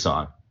pace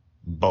on,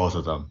 both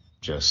of them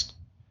just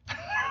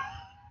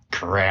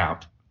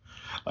cramp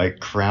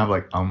like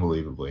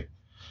unbelievably.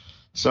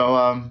 So,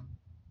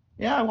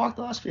 I walked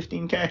the last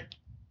 15K.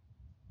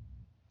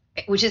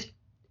 Which is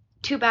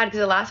too bad because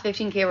the last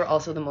 15K were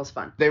also the most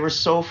fun. They were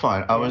so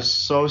fun. I was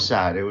so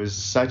sad. It was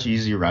such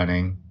easy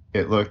running.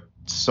 It looked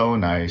so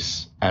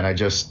nice. And I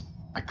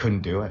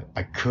couldn't do it.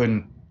 I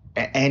couldn't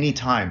at any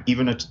time,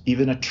 even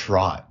a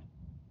trot,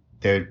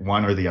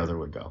 one or the other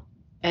would go.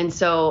 And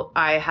so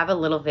I have a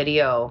little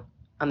video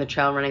on the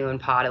Trail Running Moon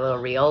pod, a little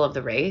reel of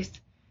the race.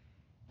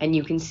 And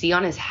you can see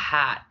on his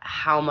hat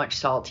how much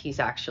salt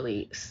he's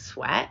actually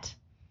sweat.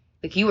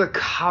 Like, you were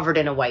covered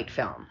in a white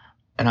film.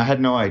 And I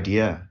had no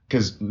idea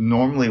because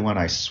normally when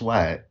I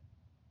sweat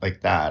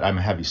like that, I'm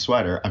a heavy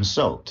sweater, I'm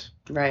soaked.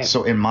 Right.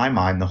 So in my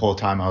mind, the whole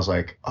time I was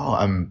like, oh,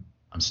 I'm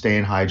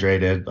staying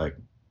hydrated. Like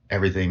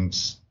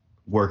everything's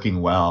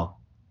working well,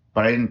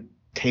 but I didn't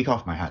take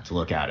off my hat to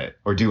look at it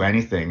or do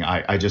anything.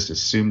 I just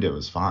assumed it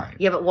was fine.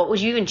 Yeah, but what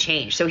would you even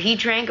change? So he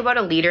drank about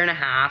 1.5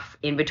 liters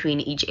in between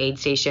each aid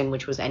station,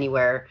 which was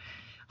anywhere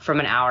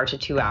from an hour to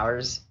 2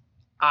 hours.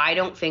 I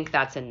don't think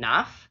that's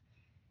enough.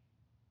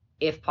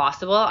 If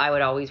possible, I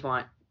would always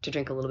want to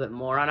drink a little bit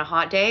more on a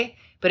hot day.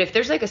 But if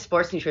there's like a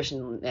sports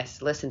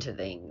nutritionist listen to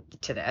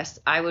this,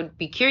 I would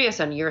be curious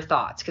on your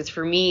thoughts. Because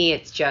for me,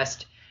 it's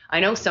just, I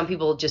know some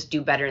people just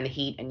do better in the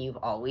heat and you've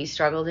always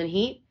struggled in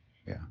heat.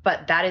 Yeah.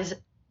 But that is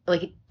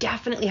like, it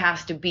definitely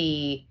has to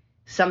be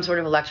some sort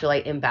of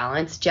electrolyte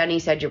imbalance. Jenny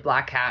said your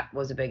black cat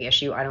was a big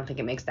issue. I don't think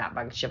it makes that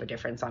much of a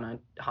difference on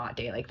a hot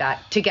day like that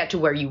to get to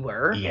where you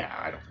were. Yeah,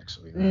 I don't think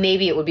so either.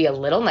 Maybe it would be a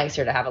little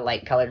nicer to have a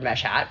light colored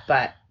mesh hat,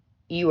 but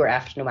you were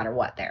effed no matter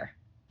what there.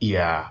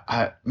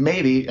 Yeah,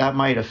 maybe that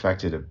might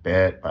affect it a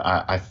bit, but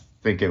I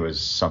think it was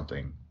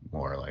something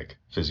more like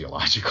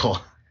physiological.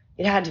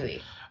 It had to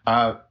be.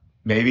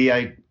 Maybe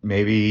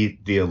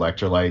the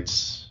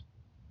electrolytes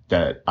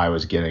that I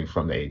was getting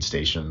from the aid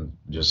station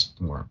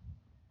just weren't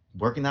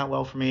working that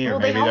well for me, or Well,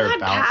 maybe they're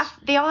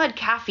balanced. they all had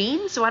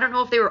caffeine, so I don't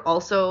know if they were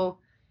also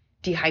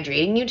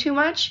dehydrating you too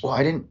much. Well,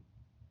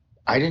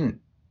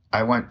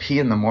 I went pee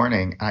in the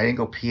morning and I didn't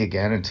go pee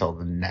again until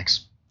the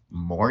next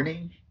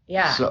morning.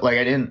 Yeah. So like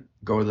I didn't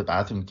go to the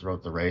bathroom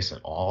throughout the race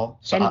at all.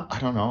 So I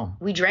don't know.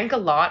 We drank a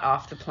lot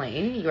off the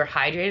plane. You were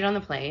hydrated on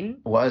the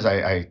plane.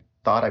 I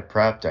thought I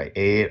prepped, I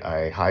ate,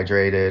 I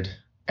hydrated,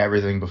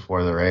 everything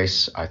before the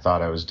race. I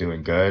thought I was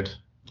doing good.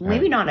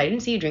 Maybe not. I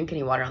didn't see you drink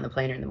any water on the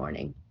plane or in the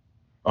morning.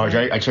 Oh, I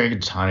drank a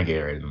ton of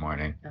Gatorade in the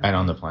morning and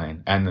on the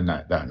plane and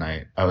that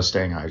night. I was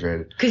staying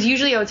hydrated. Because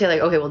usually I would say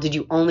like, okay, well, did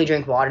you only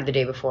drink water the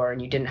day before and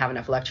you didn't have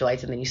enough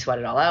electrolytes and then you sweat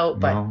it all out?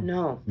 But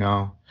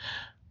no.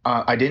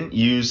 I didn't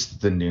use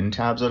the Noon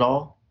tabs at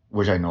all,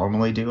 which I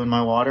normally do in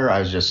my water. I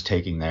was just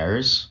taking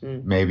theirs.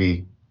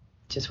 Maybe.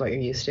 Just what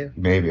you're used to?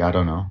 Maybe. I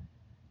don't know.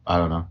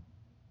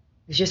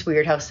 It's just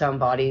weird how some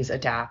bodies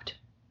adapt.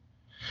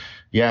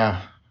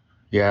 Yeah.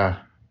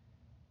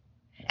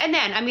 And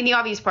then, I mean, the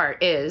obvious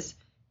part is,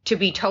 to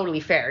be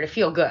totally fair, to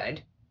feel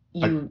good,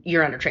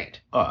 you're undertrained.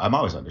 Oh, I'm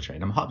always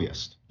undertrained. I'm a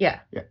hobbyist. Yeah.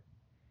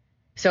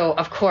 So,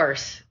 of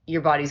course, your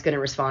body's going to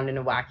respond in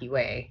a wacky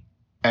way.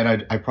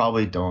 And I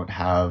probably don't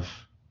have,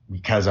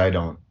 because I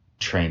don't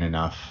train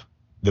enough,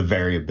 the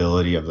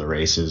variability of the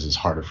races is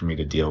harder for me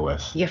to deal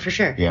with. Yeah, for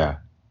sure. Yeah,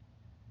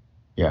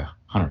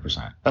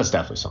 100%. That's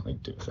definitely something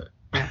to do with it.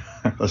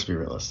 Let's be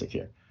realistic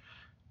here.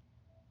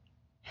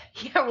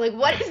 Yeah, we're like,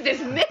 what is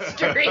this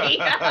mystery?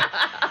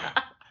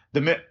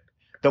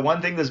 The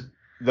one thing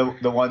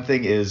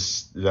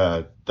is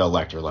the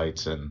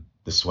electrolytes and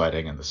the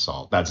sweating and the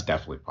salt. That's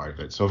definitely part of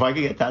it. So if I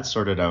could get that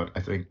sorted out,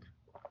 I think.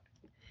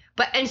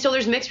 And so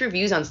there's mixed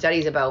reviews on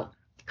studies about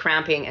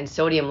cramping and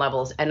sodium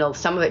levels, and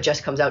some of it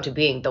just comes out to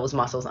being those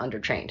muscles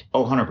undertrained.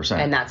 Oh, 100%.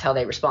 And that's how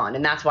they respond,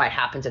 and that's why it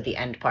happens at the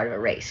end part of a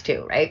race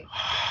too, right?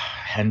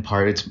 End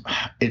part,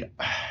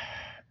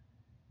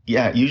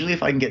 yeah. Usually,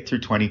 if I can get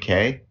through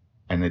 20K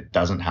and it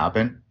doesn't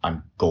happen,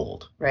 I'm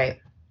gold. Right.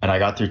 And I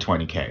got through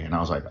 20K, and I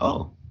was like,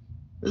 oh,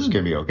 this is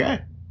gonna be okay.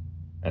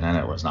 And then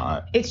it was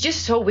not. It's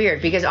just so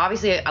weird because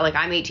obviously, like,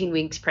 I'm 18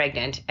 weeks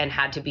pregnant and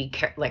had to be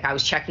like, I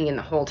was checking in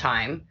the whole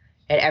time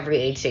at every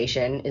aid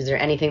station. Is there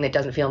anything that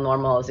doesn't feel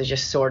normal? Is it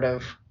just sort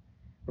of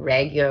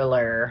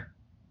regular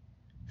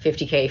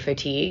 50K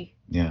fatigue?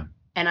 Yeah.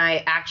 And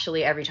I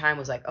actually every time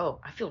was like,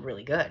 oh, I feel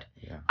really good.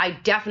 Yeah. I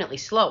definitely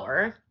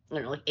slower,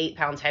 like 8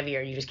 pounds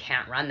heavier. You just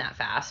can't run that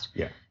fast.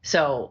 Yeah.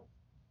 So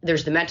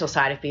there's the mental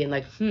side of being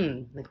like,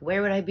 like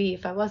where would I be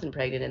if I wasn't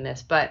pregnant in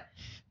this? But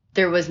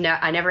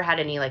I never had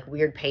any like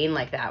weird pain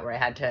like that where I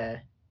had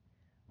to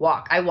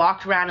walk. I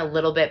walked around a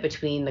little bit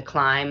between the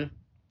climb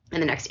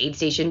and the next aid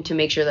station to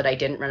make sure that I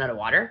didn't run out of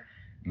water.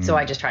 So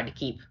I just tried to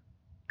keep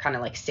kind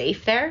of like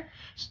safe there.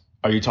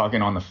 Are you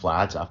talking on the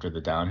flats after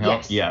the downhill?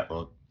 Yes. Yeah.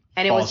 Well,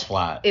 and it was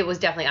flat. It was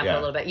definitely up a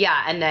little bit.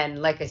 Yeah. And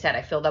then, like I said,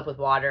 I filled up with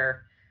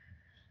water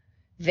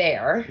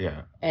there.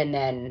 Yeah. And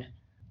then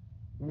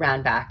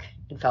ran back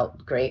and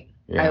felt great.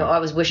 Yeah. I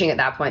was wishing at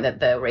that point that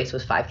the race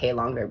was 5K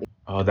longer.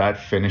 Oh, the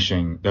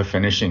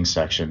finishing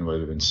section would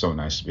have been so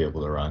nice to be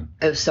able to run.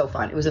 It was so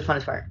fun. It was the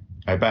funnest part.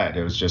 I bet.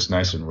 It was just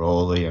nice and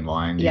rolly and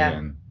windy. Yeah.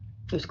 And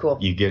it was cool.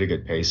 You get a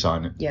good pace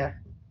on it. Yeah.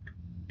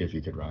 If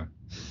you could run.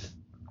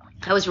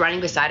 I was running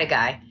beside a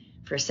guy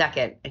for a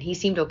second and he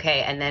seemed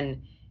okay. And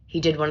then he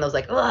did one of those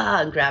like,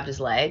 and grabbed his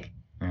leg.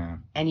 Yeah.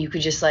 And you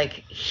could just like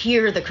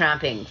hear the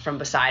cramping from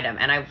beside him.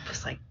 And I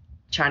was like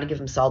trying to give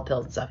him salt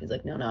pills and stuff. He's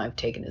like, no, I've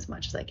taken as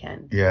much as I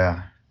can.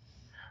 Yeah.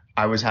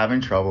 I was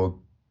having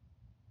trouble.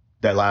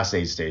 That last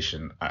aid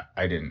station,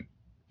 I didn't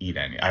eat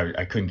any.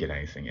 I couldn't get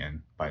anything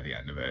in by the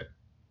end of it.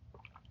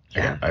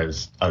 Yeah. I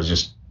was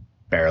just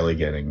barely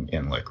getting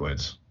in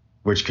liquids,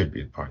 which could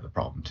be part of the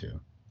problem too.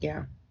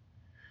 Yeah.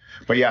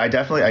 But yeah, I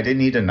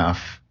didn't eat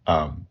enough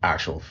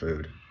actual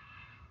food.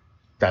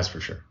 That's for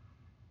sure.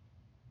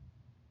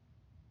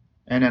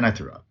 And then I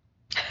threw up.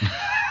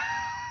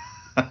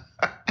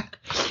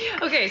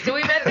 Okay, so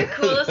we met the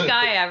coolest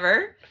guy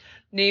ever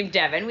named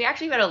Devin. We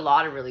actually met a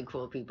lot of really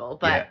cool people,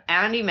 but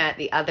Andy met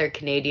the other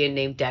Canadian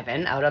named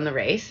Devin out on the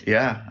race.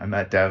 Yeah, I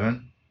met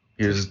Devin.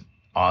 He was an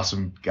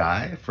awesome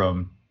guy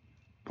from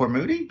Port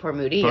Moody,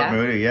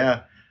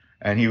 yeah.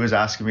 And he was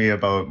asking me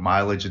about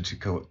mileage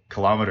into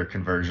kilometer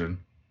conversion.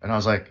 And I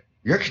was like,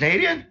 you're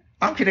Canadian?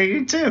 I'm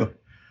Canadian too.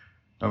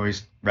 And we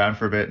ran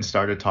for a bit and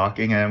started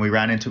talking, and we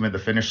ran into him at the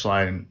finish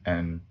line,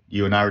 and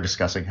you and I were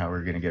discussing how we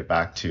were going to get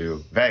back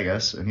to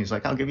Vegas, and he's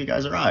like, I'll give you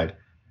guys a ride.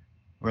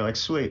 We're like,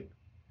 sweet.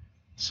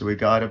 So we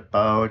got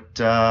about,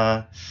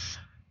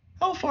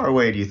 how far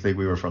away do you think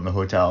we were from the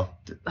hotel?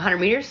 100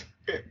 meters?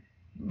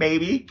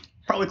 Maybe.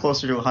 Probably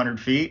closer to 100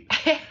 feet.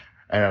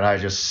 And then I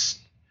just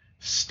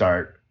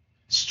start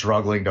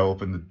struggling to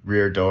open the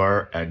rear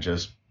door and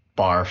just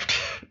barfed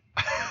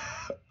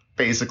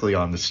basically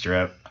on the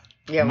strip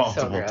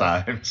multiple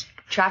times.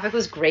 Traffic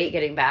was great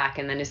getting back,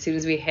 and then as soon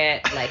as we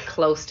hit like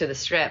close to the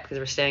strip, because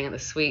we're staying at the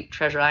sweet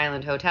Treasure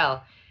Island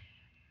Hotel,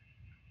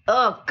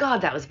 oh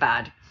God, that was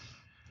bad.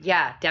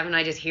 Yeah, Devin and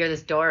I just hear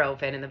this door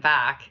open in the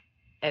back,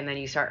 and then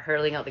you start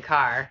hurling out the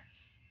car.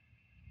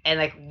 And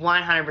like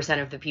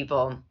 100% of the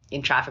people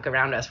in traffic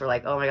around us were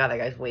like, oh my God, that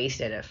guy's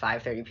wasted at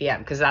 5:30 p.m.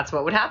 Because that's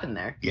what would happen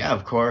there. Yeah,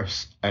 of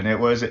course. And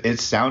it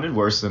sounded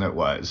worse than it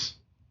was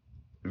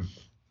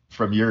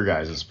from your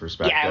guys'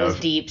 perspective. Yeah, it was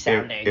deep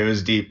sounding. It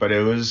was deep, but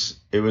it was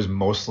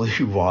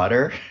mostly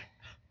water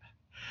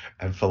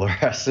and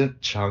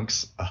fluorescent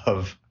chunks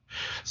of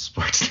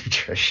sports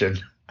nutrition.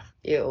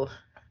 Ew.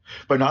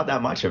 But not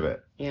that much of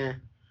it. Yeah.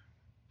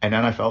 And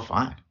then I felt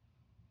fine.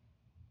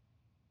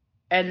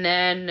 And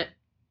then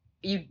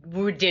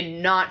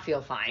did not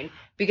feel fine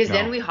because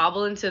then No. we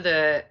hobble into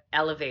the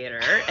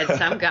elevator and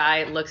some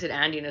guy looks at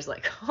Andy and is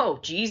like, "Oh,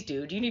 geez,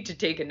 dude, you need to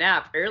take a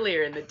nap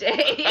earlier in the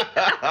day."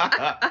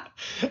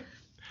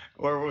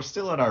 Or we're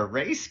still in our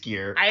race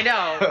gear. I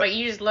know, but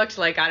you just looked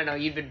like, I don't know,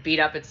 you'd been beat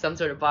up at some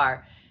sort of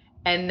bar.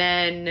 And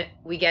then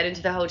we get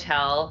into the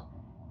hotel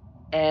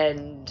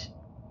and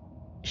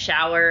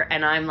shower,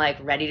 and I'm like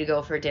ready to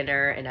go for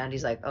dinner, and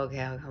Andy's like, "Okay,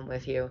 I'll come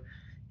with you."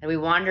 And we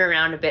wander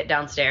around a bit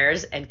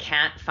downstairs and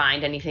can't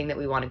find anything that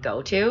we want to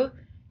go to.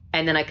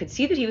 And then I could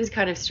see that he was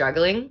kind of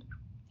struggling.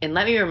 And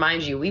let me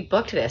remind you, we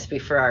booked this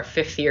before our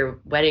 5th year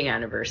wedding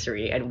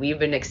anniversary, and we've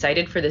been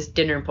excited for this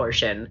dinner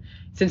portion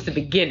since the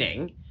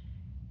beginning.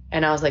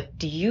 And I was like,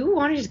 "Do you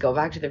want to just go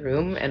back to the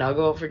room and I'll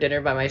go out for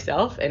dinner by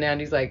myself?" And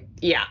Andy's like,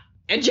 "Yeah,"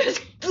 and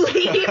just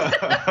leaves.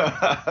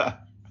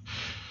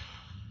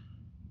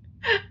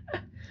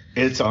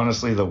 It's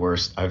honestly the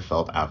worst I've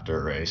felt after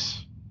a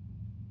race.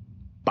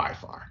 By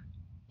far.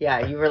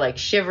 Yeah, you were like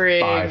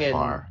shivering. By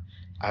far.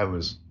 I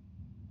was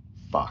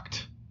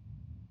fucked.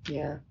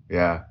 Yeah.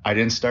 Yeah. I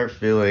didn't start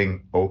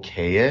feeling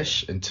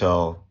okay-ish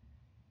until,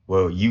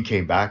 well, you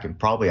came back and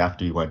probably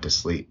after you went to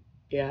sleep.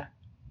 Yeah.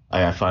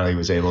 I finally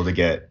was able to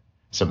get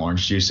some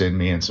orange juice in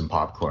me and some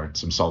popcorn,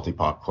 some salty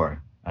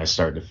popcorn. I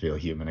started to feel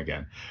human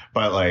again.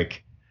 But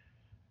like,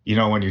 you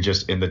know, when you're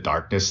just in the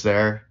darkness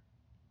there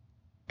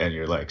and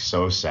you're like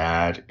so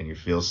sad and you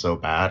feel so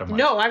bad. I'm like,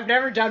 No, I've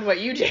never done what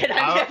you did.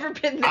 I've never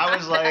been there.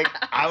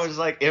 I was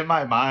like in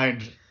my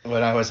mind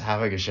when I was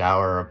having a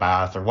shower or a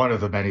bath or one of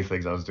the many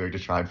things I was doing to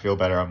try and feel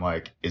better. I'm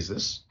like, is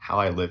this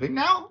how I'm living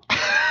now?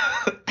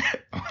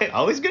 Am I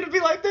always going to be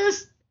like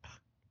this?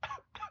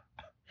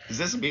 Is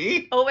this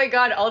me? Oh my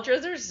God,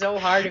 ultras are so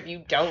hard if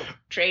you don't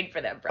train for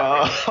them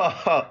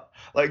properly.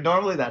 Like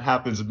normally that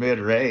happens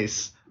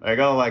mid-race. Like,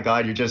 oh my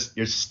God,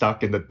 you're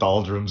stuck in the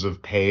doldrums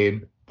of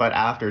pain. But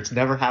after, it's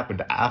never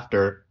happened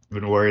after. I've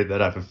been worried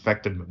that I've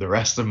affected the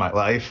rest of my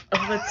life.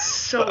 Oh, that's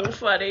so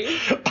funny.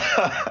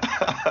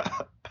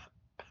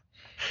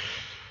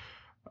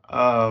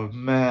 Oh,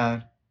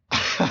 man.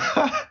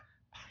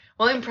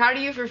 Well, I'm proud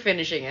of you for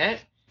finishing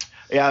it.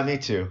 Yeah, me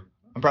too.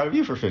 I'm proud of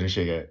you for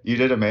finishing it. You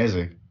did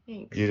amazing.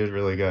 Thanks. You did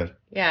really good.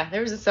 Yeah,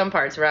 there was some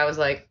parts where I was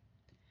like,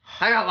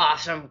 I got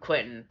lost, I'm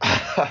quitting.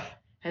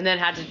 And then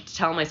had to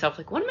tell myself,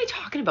 like, what am I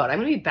talking about? I'm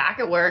going to be back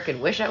at work and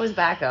wish I was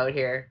back out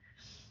here.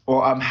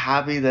 Well, I'm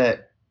happy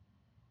that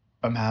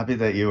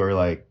you were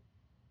like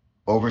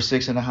over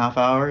 6.5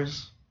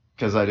 hours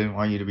because I didn't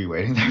want you to be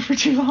waiting there for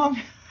too long.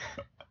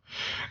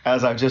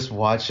 As I'm just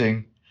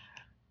watching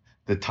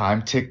the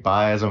time tick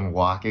by as I'm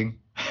walking.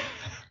 It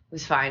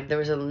was fine. There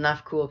was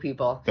enough cool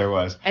people. There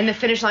was. And the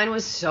finish line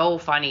was so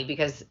funny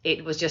because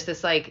it was just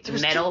this like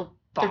metal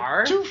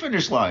bar. Two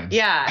finish lines.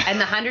 Yeah, and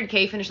the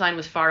 100K finish line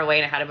was far away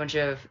and it had a bunch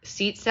of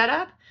seats set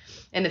up.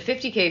 And the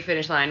 50K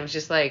finish line was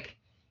just like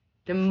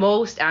the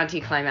most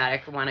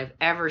anticlimactic one I've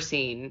ever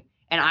seen.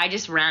 And I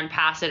just ran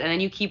past it. And then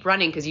you keep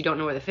running because you don't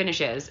know where the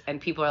finish is. And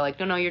people are like,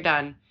 no, you're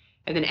done.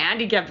 And then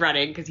Andy kept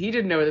running because he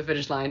didn't know where the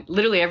finish line.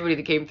 Literally everybody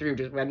that came through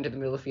just went into the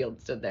middle of the field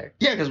and stood there.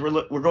 Yeah, because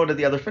we're going to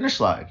the other finish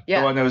line.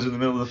 Yeah. The one that was in the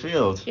middle of the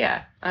field.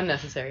 Yeah,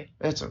 unnecessary.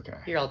 It's okay.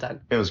 You're all done.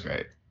 It was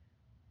great.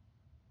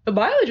 The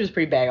mileage was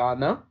pretty bang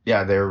on, though.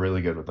 Yeah, they were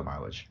really good with the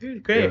mileage.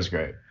 Great. It was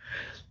great.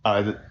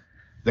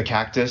 The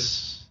cacti,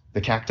 is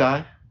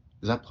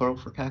that plural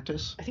for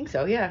cactus? I think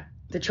so, yeah.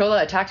 The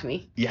Chola attacked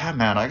me. Yeah,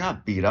 man, I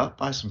got beat up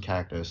by some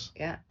cactus.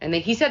 Yeah, and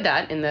he said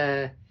that in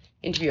the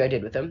interview I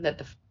did with him,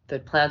 that the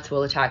plants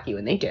will attack you,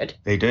 and they did.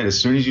 They did. As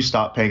soon as you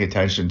stop paying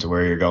attention to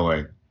where you're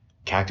going,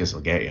 cactus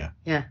will get you.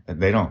 Yeah.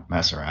 And they don't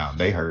mess around.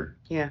 They hurt.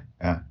 Yeah.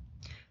 Yeah.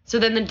 So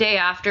then the day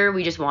after,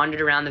 we just wandered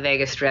around the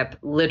Vegas Strip,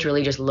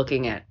 literally just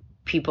looking at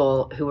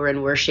people who were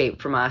in worse shape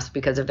from us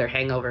because of their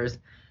hangovers,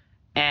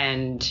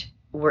 and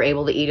were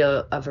able to eat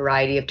a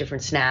variety of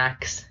different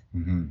snacks.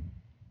 Mm-hmm.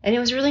 And it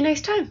was a really nice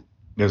time.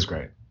 It was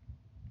great.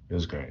 It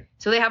was great.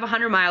 So they have a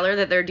 100-miler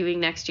that they're doing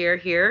next year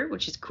here,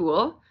 which is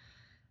cool.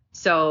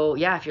 So,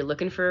 yeah, if you're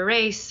looking for a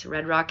race,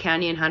 Red Rock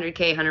Canyon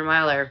 100K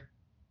 100-miler,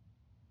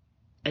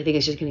 I think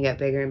it's just going to get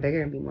bigger and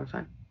bigger and be more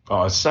fun.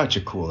 Oh, it's such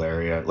a cool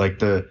area. Like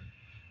the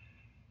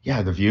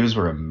views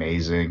were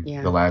amazing.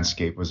 Yeah. The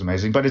landscape was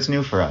amazing, but it's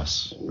new for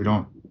us. We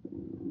don't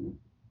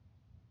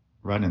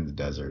run in the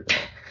desert.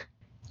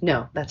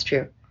 No, that's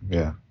true.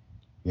 Yeah.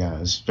 Yeah,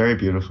 it's very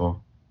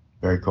beautiful.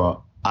 Very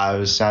cool. I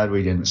was sad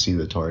we didn't see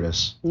the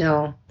tortoise.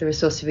 No, there was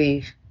supposed to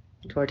be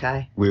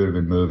tortoise. We would have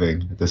been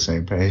moving at the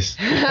same pace.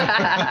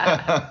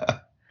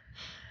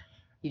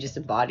 You just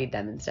embodied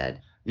them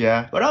instead.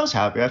 Yeah, but I was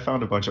happy. I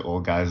found a bunch of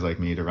old guys like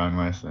me to run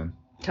with, and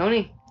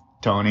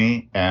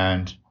Tony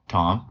and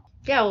Tom.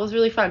 Yeah, well, it was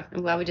really fun.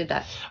 I'm glad we did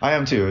that. I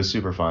am too. It was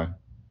super fun.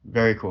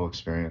 Very cool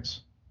experience.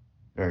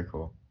 Very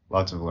cool.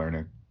 Lots of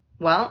learning.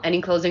 Well,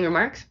 any closing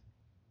remarks?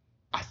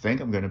 I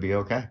think I'm going to be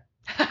okay.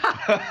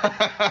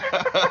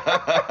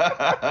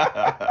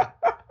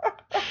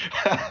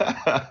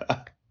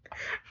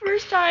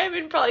 First time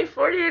in probably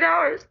 48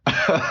 hours.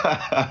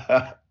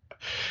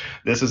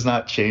 This has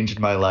not changed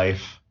my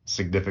life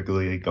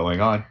significantly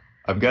going on.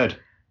 I'm good.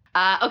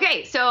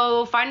 Okay,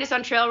 so find us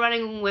on Trail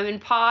Running Women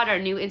Pod, our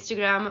new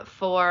Instagram,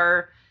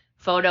 for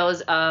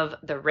photos of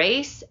the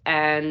race.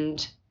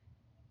 And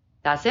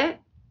that's it.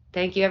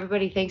 Thank you,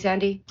 everybody. Thanks,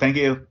 Andy. Thank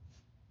you.